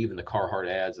stuff, I mean, even the Carhartt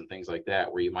ads and things like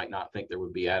that, where you might not think there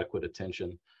would be adequate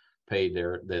attention paid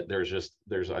there, that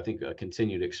there's I think a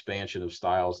continued expansion of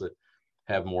styles that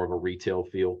have more of a retail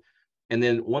feel. And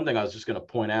then one thing I was just going to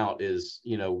point out is,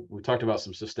 we talked about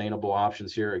some sustainable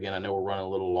options here. Again, I know we're running a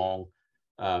little long,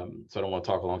 so I don't want to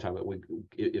talk a long time, but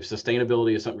if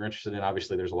sustainability is something you're interested in,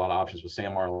 obviously there's a lot of options with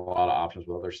SanMar, a lot of options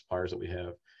with other suppliers that we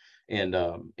have.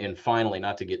 And finally,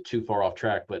 not to get too far off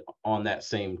track, but on that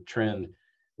same trend,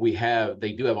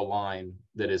 they do have a line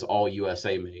that is all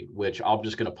USA made, which I'm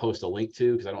just going to post a link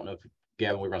to, because I don't know if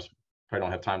Gavin, we probably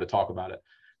don't have time to talk about it.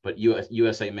 But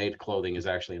USA made clothing is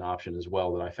actually an option as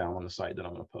well that I found on the site that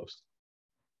I'm going to post.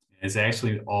 It's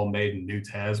actually all made in New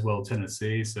Tazewell,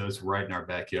 Tennessee, so it's right in our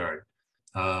backyard.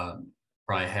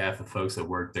 Probably half the folks that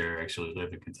work there actually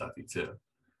live in Kentucky too.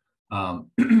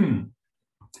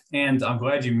 And I'm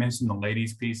glad you mentioned the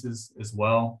ladies pieces as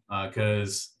well,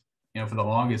 because for the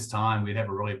longest time we'd have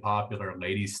a really popular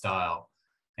ladies style,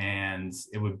 and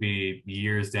it would be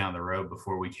years down the road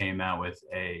before we came out with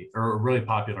a really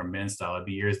popular men's style. It'd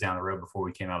be years down the road before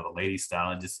we came out with a ladies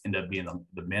style, and just end up being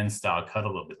the men's style cut a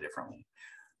little bit differently.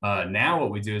 Now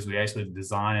what we do is we actually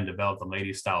design and develop the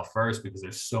ladies style first, because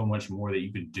there's so much more that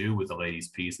you can do with the ladies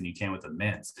piece than you can with the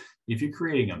men's. If you're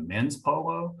creating a men's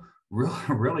polo,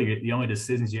 really the only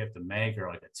decisions you have to make are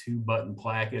like a 2-button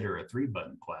placket or a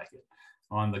 3-button placket.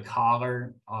 On the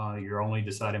collar, you're only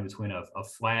deciding between a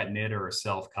flat knit or a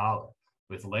self collar.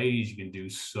 With ladies, you can do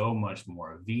so much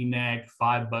more. A V-neck,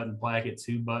 5-button placket,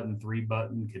 2-button,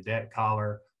 3-button, cadet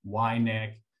collar,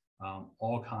 Y-neck,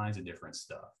 all kinds of different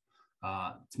stuff.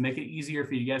 To make it easier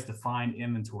for you guys to find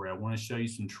inventory, I want to show you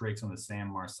some tricks on the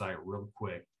SanMar site real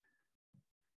quick.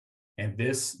 And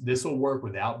this will work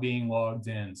without being logged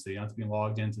in. So you don't have to be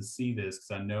logged in to see this,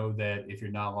 because I know that if you're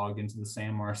not logged into the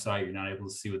SanMar site, you're not able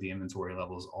to see what the inventory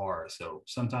levels are. So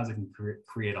sometimes it can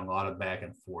create a lot of back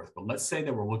and forth. But let's say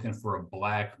that we're looking for a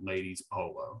black ladies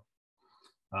polo.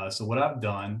 So what I've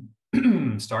done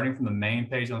starting from the main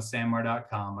page on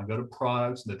SanMar.com, I go to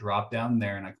products, the drop down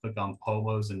there, and I click on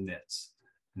polos and knits.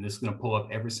 And this is going to pull up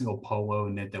every single polo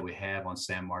and knit that we have on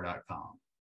SanMar.com.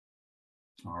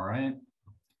 All right.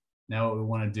 Now what we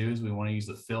want to do is we want to use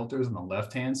the filters on the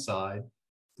left-hand side,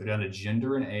 go down to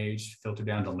gender and age, filter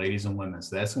down to ladies and women.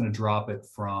 So that's going to drop it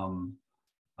from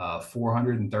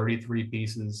 433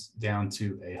 pieces down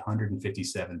to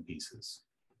 157 pieces.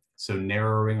 So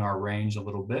narrowing our range a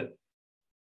little bit.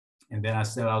 And then I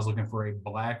said I was looking for a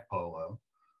black polo.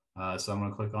 So I'm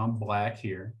going to click on black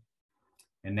here.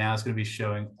 And now it's going to be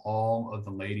showing all of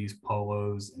the ladies'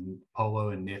 polos and polo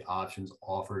and knit options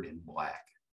offered in black.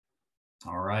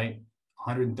 All right,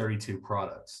 132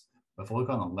 products. If I look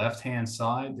on the left-hand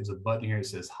side, there's a button here that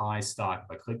says high stock.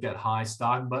 If I click that high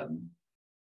stock button,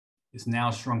 it's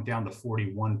now shrunk down to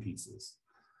 41 pieces.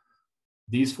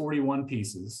 These 41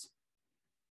 pieces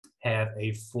have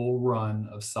a full run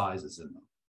of sizes in them,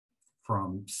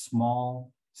 from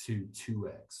small to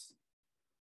 2X.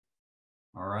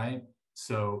 All right.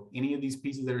 So any of these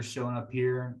pieces that are showing up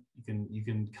here, you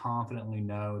can confidently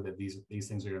know that these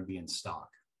things are going to be in stock.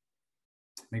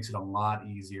 Makes it a lot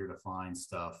easier to find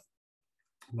stuff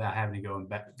without having to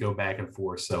go back and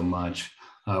forth so much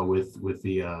with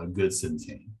the Goodson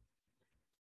team.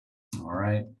 All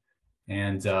right.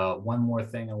 And one more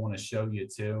thing I want to show you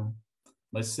too.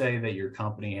 Let's say that your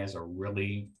company has a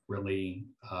really, really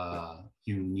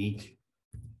unique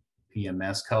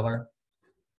PMS color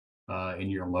in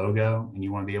your logo, and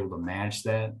you want to be able to match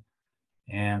that.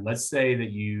 And let's say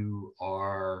that you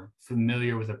are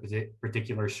familiar with a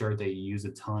particular shirt that you use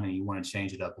a ton and you want to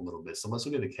change it up a little bit. So let's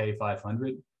look at the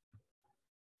K500.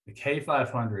 The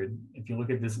K500, if you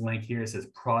look at this link here, it says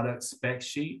product spec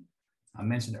sheet. I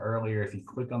mentioned earlier, if you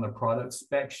click on the product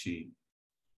spec sheet,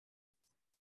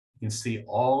 you can see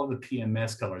all of the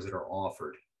PMS colors that are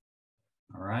offered.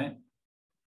 All right.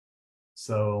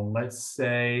 So let's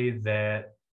say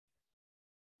that,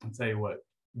 I'll tell you what,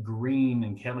 green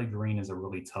and Kelly green is a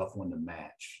really tough one to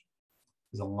match.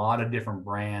 There's a lot of different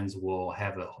brands will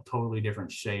have a totally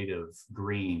different shade of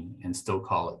green and still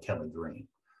call it Kelly green.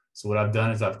 So what I've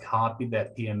done is I've copied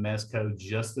that PMS code,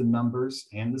 just the numbers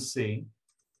and the C.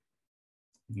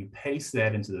 You paste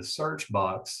that into the search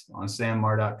box on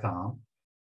SanMar.com.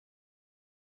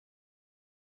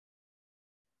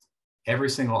 Every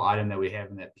single item that we have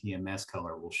in that PMS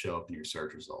color will show up in your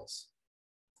search results.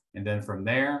 And then from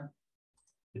there,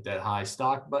 hit that high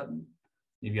stock button.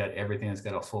 You've got everything that's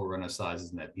got a full run of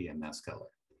sizes in that PMS color.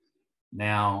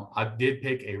 Now, I did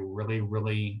pick a really,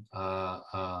 really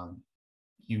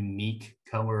unique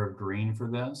color of green for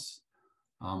this.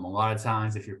 A lot of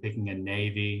times, if you're picking a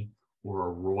navy or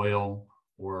a royal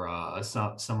or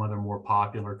some other more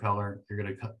popular color, you're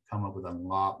going to come up with a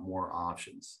lot more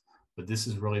options. But this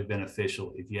is really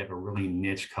beneficial if you have a really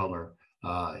niche color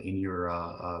in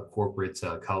your corporate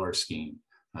color scheme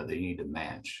that you need to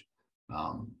match.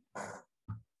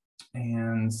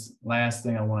 And last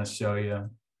thing I want to show you,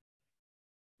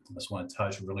 I just want to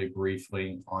touch really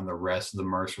briefly on the rest of the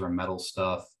Mercer and Metal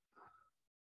stuff.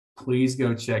 Please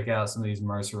go check out some of these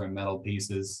Mercer and Metal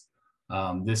pieces.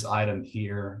 This item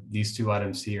here, these two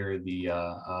items here, the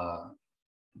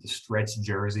stretch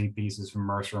jersey pieces from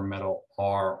Mercer and Metal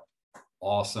are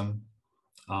awesome.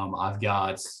 I've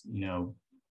got,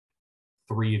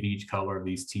 3 of each color of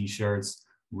these t-shirts,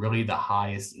 really the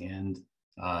highest end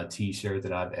t-shirt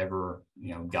that I've ever,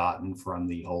 gotten from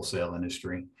the wholesale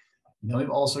industry.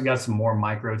 We've also got some more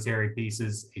micro terry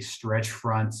pieces, a stretch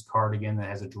front cardigan that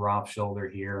has a drop shoulder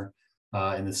here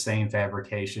in the same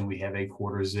fabrication. We have a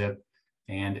quarter zip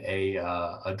and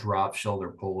a drop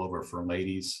shoulder pullover for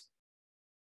ladies.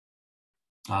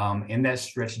 In that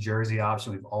stretch jersey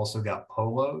option, we've also got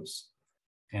polos.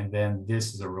 And then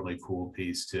this is a really cool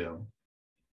piece too.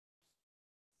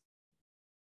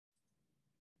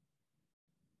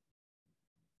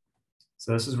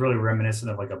 So this is really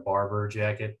reminiscent of like a barber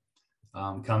jacket.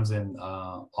 Comes in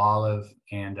olive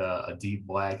and a deep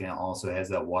black, and it also has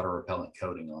that water repellent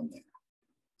coating on there.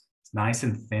 It's nice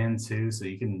and thin too, so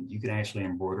you can actually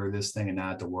embroider this thing and not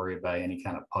have to worry about any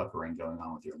kind of puckering going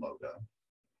on with your logo.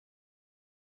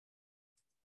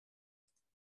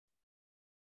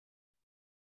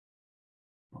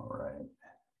 All right.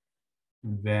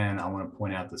 Then I want to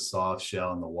point out the soft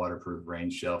shell and the waterproof rain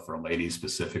shell for ladies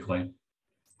specifically.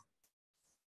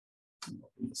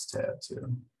 Open this tab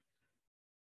too.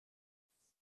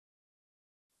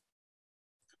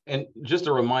 And just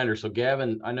a reminder, so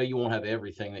Gavin, I know you won't have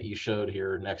everything that you showed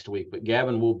here next week, but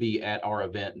Gavin will be at our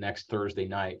event next Thursday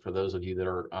night for those of you that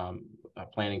are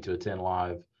planning to attend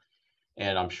live.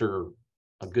 And I'm sure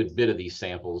a good bit of these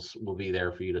samples will be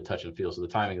there for you to touch and feel. So the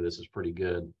timing of this is pretty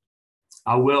good.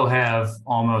 I will have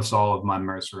almost all of my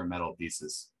Mercer and metal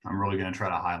pieces. I'm really going to try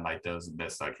to highlight those the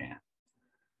best I can.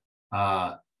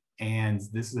 And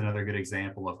this is another good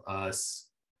example of us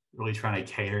really trying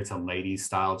to cater to ladies'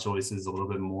 style choices a little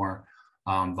bit more.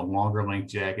 The longer length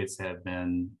jackets have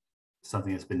been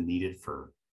something that's been needed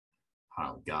for,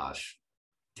 oh gosh,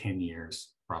 10 years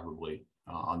probably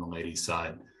on the ladies'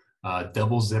 side.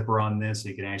 Double zipper on this, so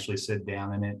you can actually sit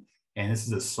down in it. And this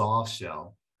is a soft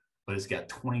shell, but it's got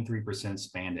 23%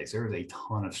 spandex. There is a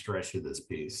ton of stretch to this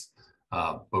piece,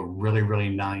 but really, really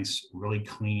nice, really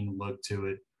clean look to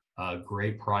it.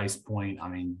 Great price point. I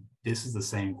mean, this is the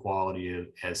same quality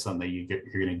as something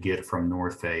you're going to get from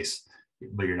North Face,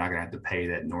 but you're not going to have to pay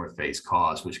that North Face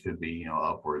cost, which could be,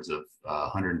 upwards of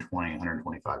 $120,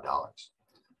 $125.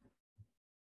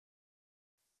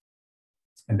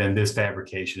 And then this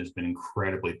fabrication has been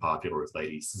incredibly popular with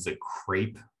ladies. This is a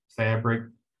crepe fabric.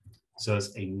 So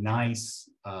it's a nice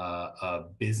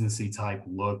businessy type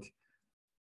look.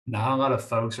 Not a lot of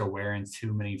folks are wearing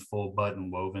too many full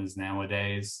button wovens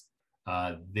nowadays.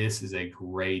 This is a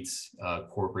great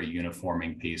corporate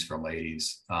uniforming piece for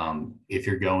ladies. If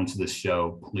you're going to the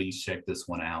show, please check this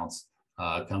one out.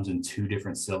 It comes in 2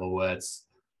 different silhouettes,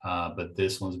 but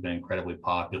this one's been incredibly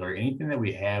popular. Anything that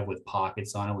we have with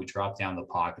pockets on it, we drop down the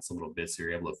pockets a little bit so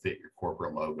you're able to fit your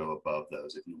corporate logo above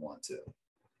those if you want to.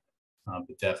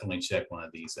 But definitely check one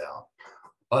of these out.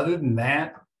 Other than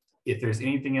that, if there's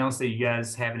anything else that you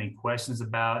guys have any questions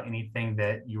about, anything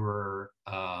that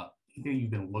anything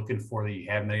you've been looking for that you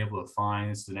haven't been able to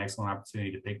find, this is an excellent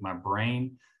opportunity to pick my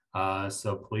brain.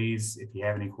 So please, if you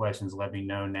have any questions, let me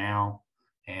know now,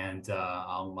 and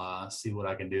I'll see what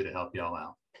I can do to help y'all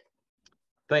out.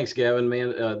 Thanks, Gavin,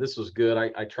 man. This was good.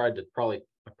 I tried to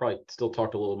I probably still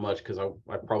talked a little much because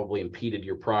I probably impeded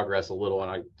your progress a little,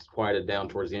 and I quieted down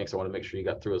towards the end because I want to make sure you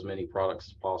got through as many products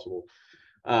as possible.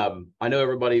 I know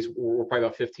we're probably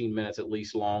about 15 minutes at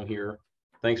least long here.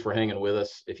 Thanks for hanging with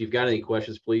us. If you've got any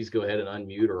questions, please go ahead and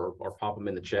unmute or pop them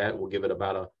in the chat. We'll give it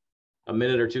about a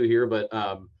minute or two here, but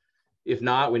if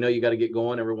not, we know you got to get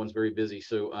going. Everyone's very busy,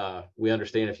 so we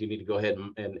understand if you need to go ahead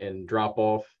and drop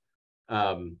off.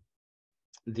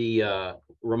 The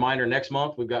reminder, next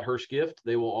month we've got Hirsch Gift.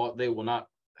 They will not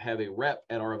have a rep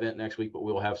at our event next week, but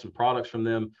we will have some products from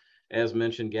them. As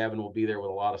mentioned, Gavin will be there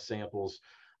with a lot of samples,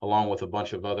 along with a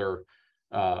bunch of other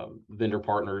vendor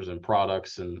partners and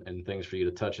products and things for you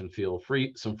to touch and feel.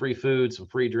 Some free food, some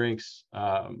free drinks,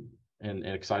 and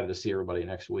excited to see everybody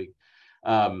next week.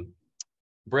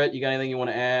 Brett, you got anything you want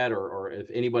to add, or if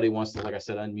anybody wants to, like I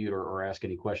said, unmute or ask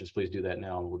any questions, please do that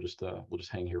now, and we'll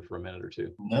just hang here for a minute or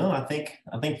two. No, I think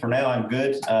for now I'm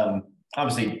good.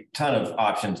 Obviously, a ton of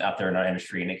options out there in our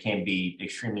industry, and it can be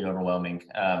extremely overwhelming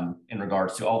in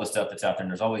regards to all the stuff that's out there.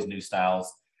 And there's always new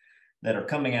styles that are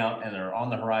coming out and are on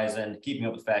the horizon, keeping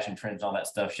up with fashion trends, all that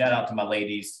stuff. Shout out to my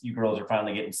ladies. You girls are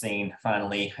finally getting seen,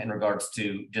 in regards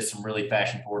to just some really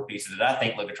fashion forward pieces that I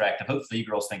think look attractive. Hopefully you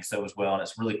girls think so as well. And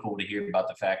it's really cool to hear about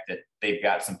the fact that they've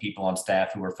got some people on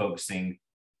staff who are focusing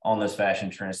on those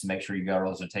fashion trends to make sure you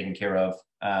girls are taken care of.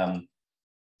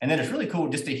 And then it's really cool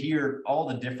just to hear all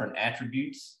the different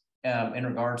attributes in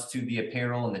regards to the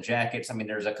apparel and the jackets. I mean,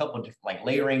 there's a couple of different like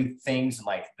layering things and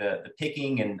like the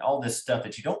picking and all this stuff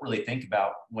that you don't really think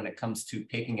about when it comes to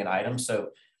picking an item. So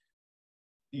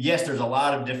yes, there's a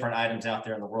lot of different items out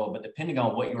there in the world, but depending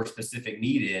on what your specific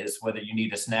need is, whether you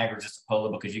need a snag or just a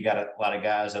polo because you got a lot of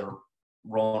guys that are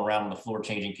rolling around on the floor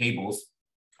changing cables,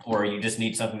 or you just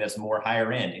need something that's more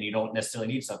higher end and you don't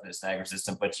necessarily need something that's snag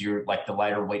resistant, but you're like the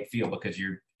lighter weight feel because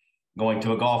you're going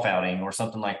to a golf outing or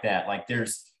something like that. Like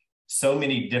there's so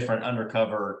many different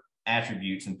undercover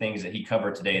attributes and things that he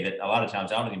covered today that a lot of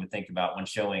times I don't even think about when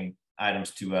showing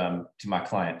items to my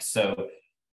clients. So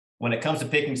when it comes to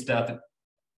picking stuff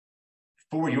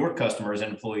for your customers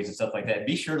and employees and stuff like that,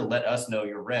 be sure to let us know,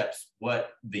 your reps,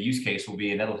 what the use case will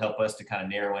be, and that'll help us to kind of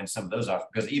narrow in some of those off,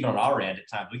 because even on our end at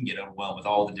times we can get overwhelmed with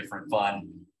all the different fun,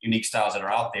 unique styles that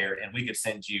are out there, and we could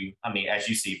send you, I mean, as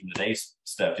you see from today's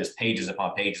stuff, just pages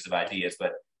upon pages of ideas,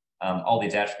 but all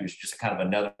these attributes are just kind of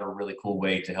another really cool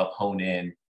way to help hone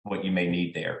in what you may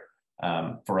need there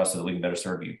for us so that we can better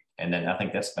serve you. And then I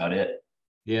think that's about it.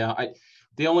 Yeah,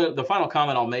 the final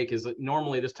comment I'll make is that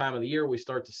normally this time of the year we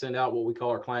start to send out what we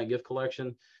call our client gift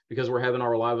collection, because we're having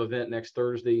our live event next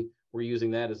Thursday. We're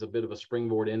using that as a bit of a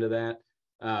springboard into that.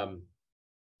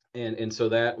 And so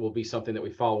that will be something that we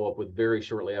follow up with very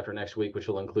shortly after next week, which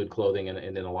will include clothing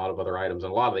and then a lot of other items,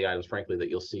 and a lot of the items, frankly,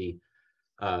 that you'll see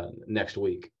next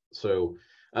week. So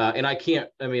And I can't,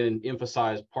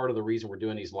 emphasize part of the reason we're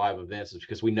doing these live events is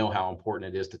because we know how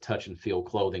important it is to touch and feel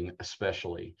clothing,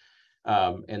 especially.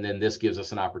 And then this gives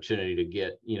us an opportunity to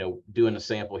get, doing a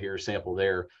sample here, sample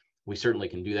there. We certainly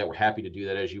can do that. We're happy to do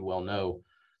that, as you well know.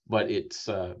 But it's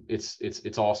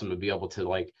awesome to be able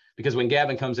to, because when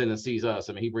Gavin comes in and sees us,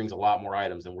 he brings a lot more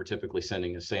items than we're typically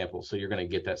sending as samples. So you're going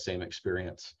to get that same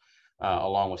experience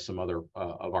along with some other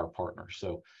of our partners.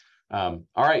 So, all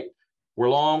right, we're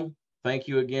long. Thank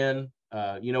you again.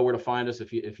 You know where to find us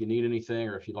if you need anything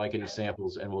or if you'd like any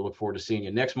samples, and we'll look forward to seeing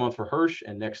you next month for Hirsch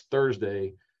and next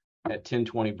Thursday at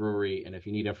 1020 Brewery. And if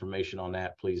you need information on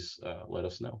that, please let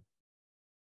us know.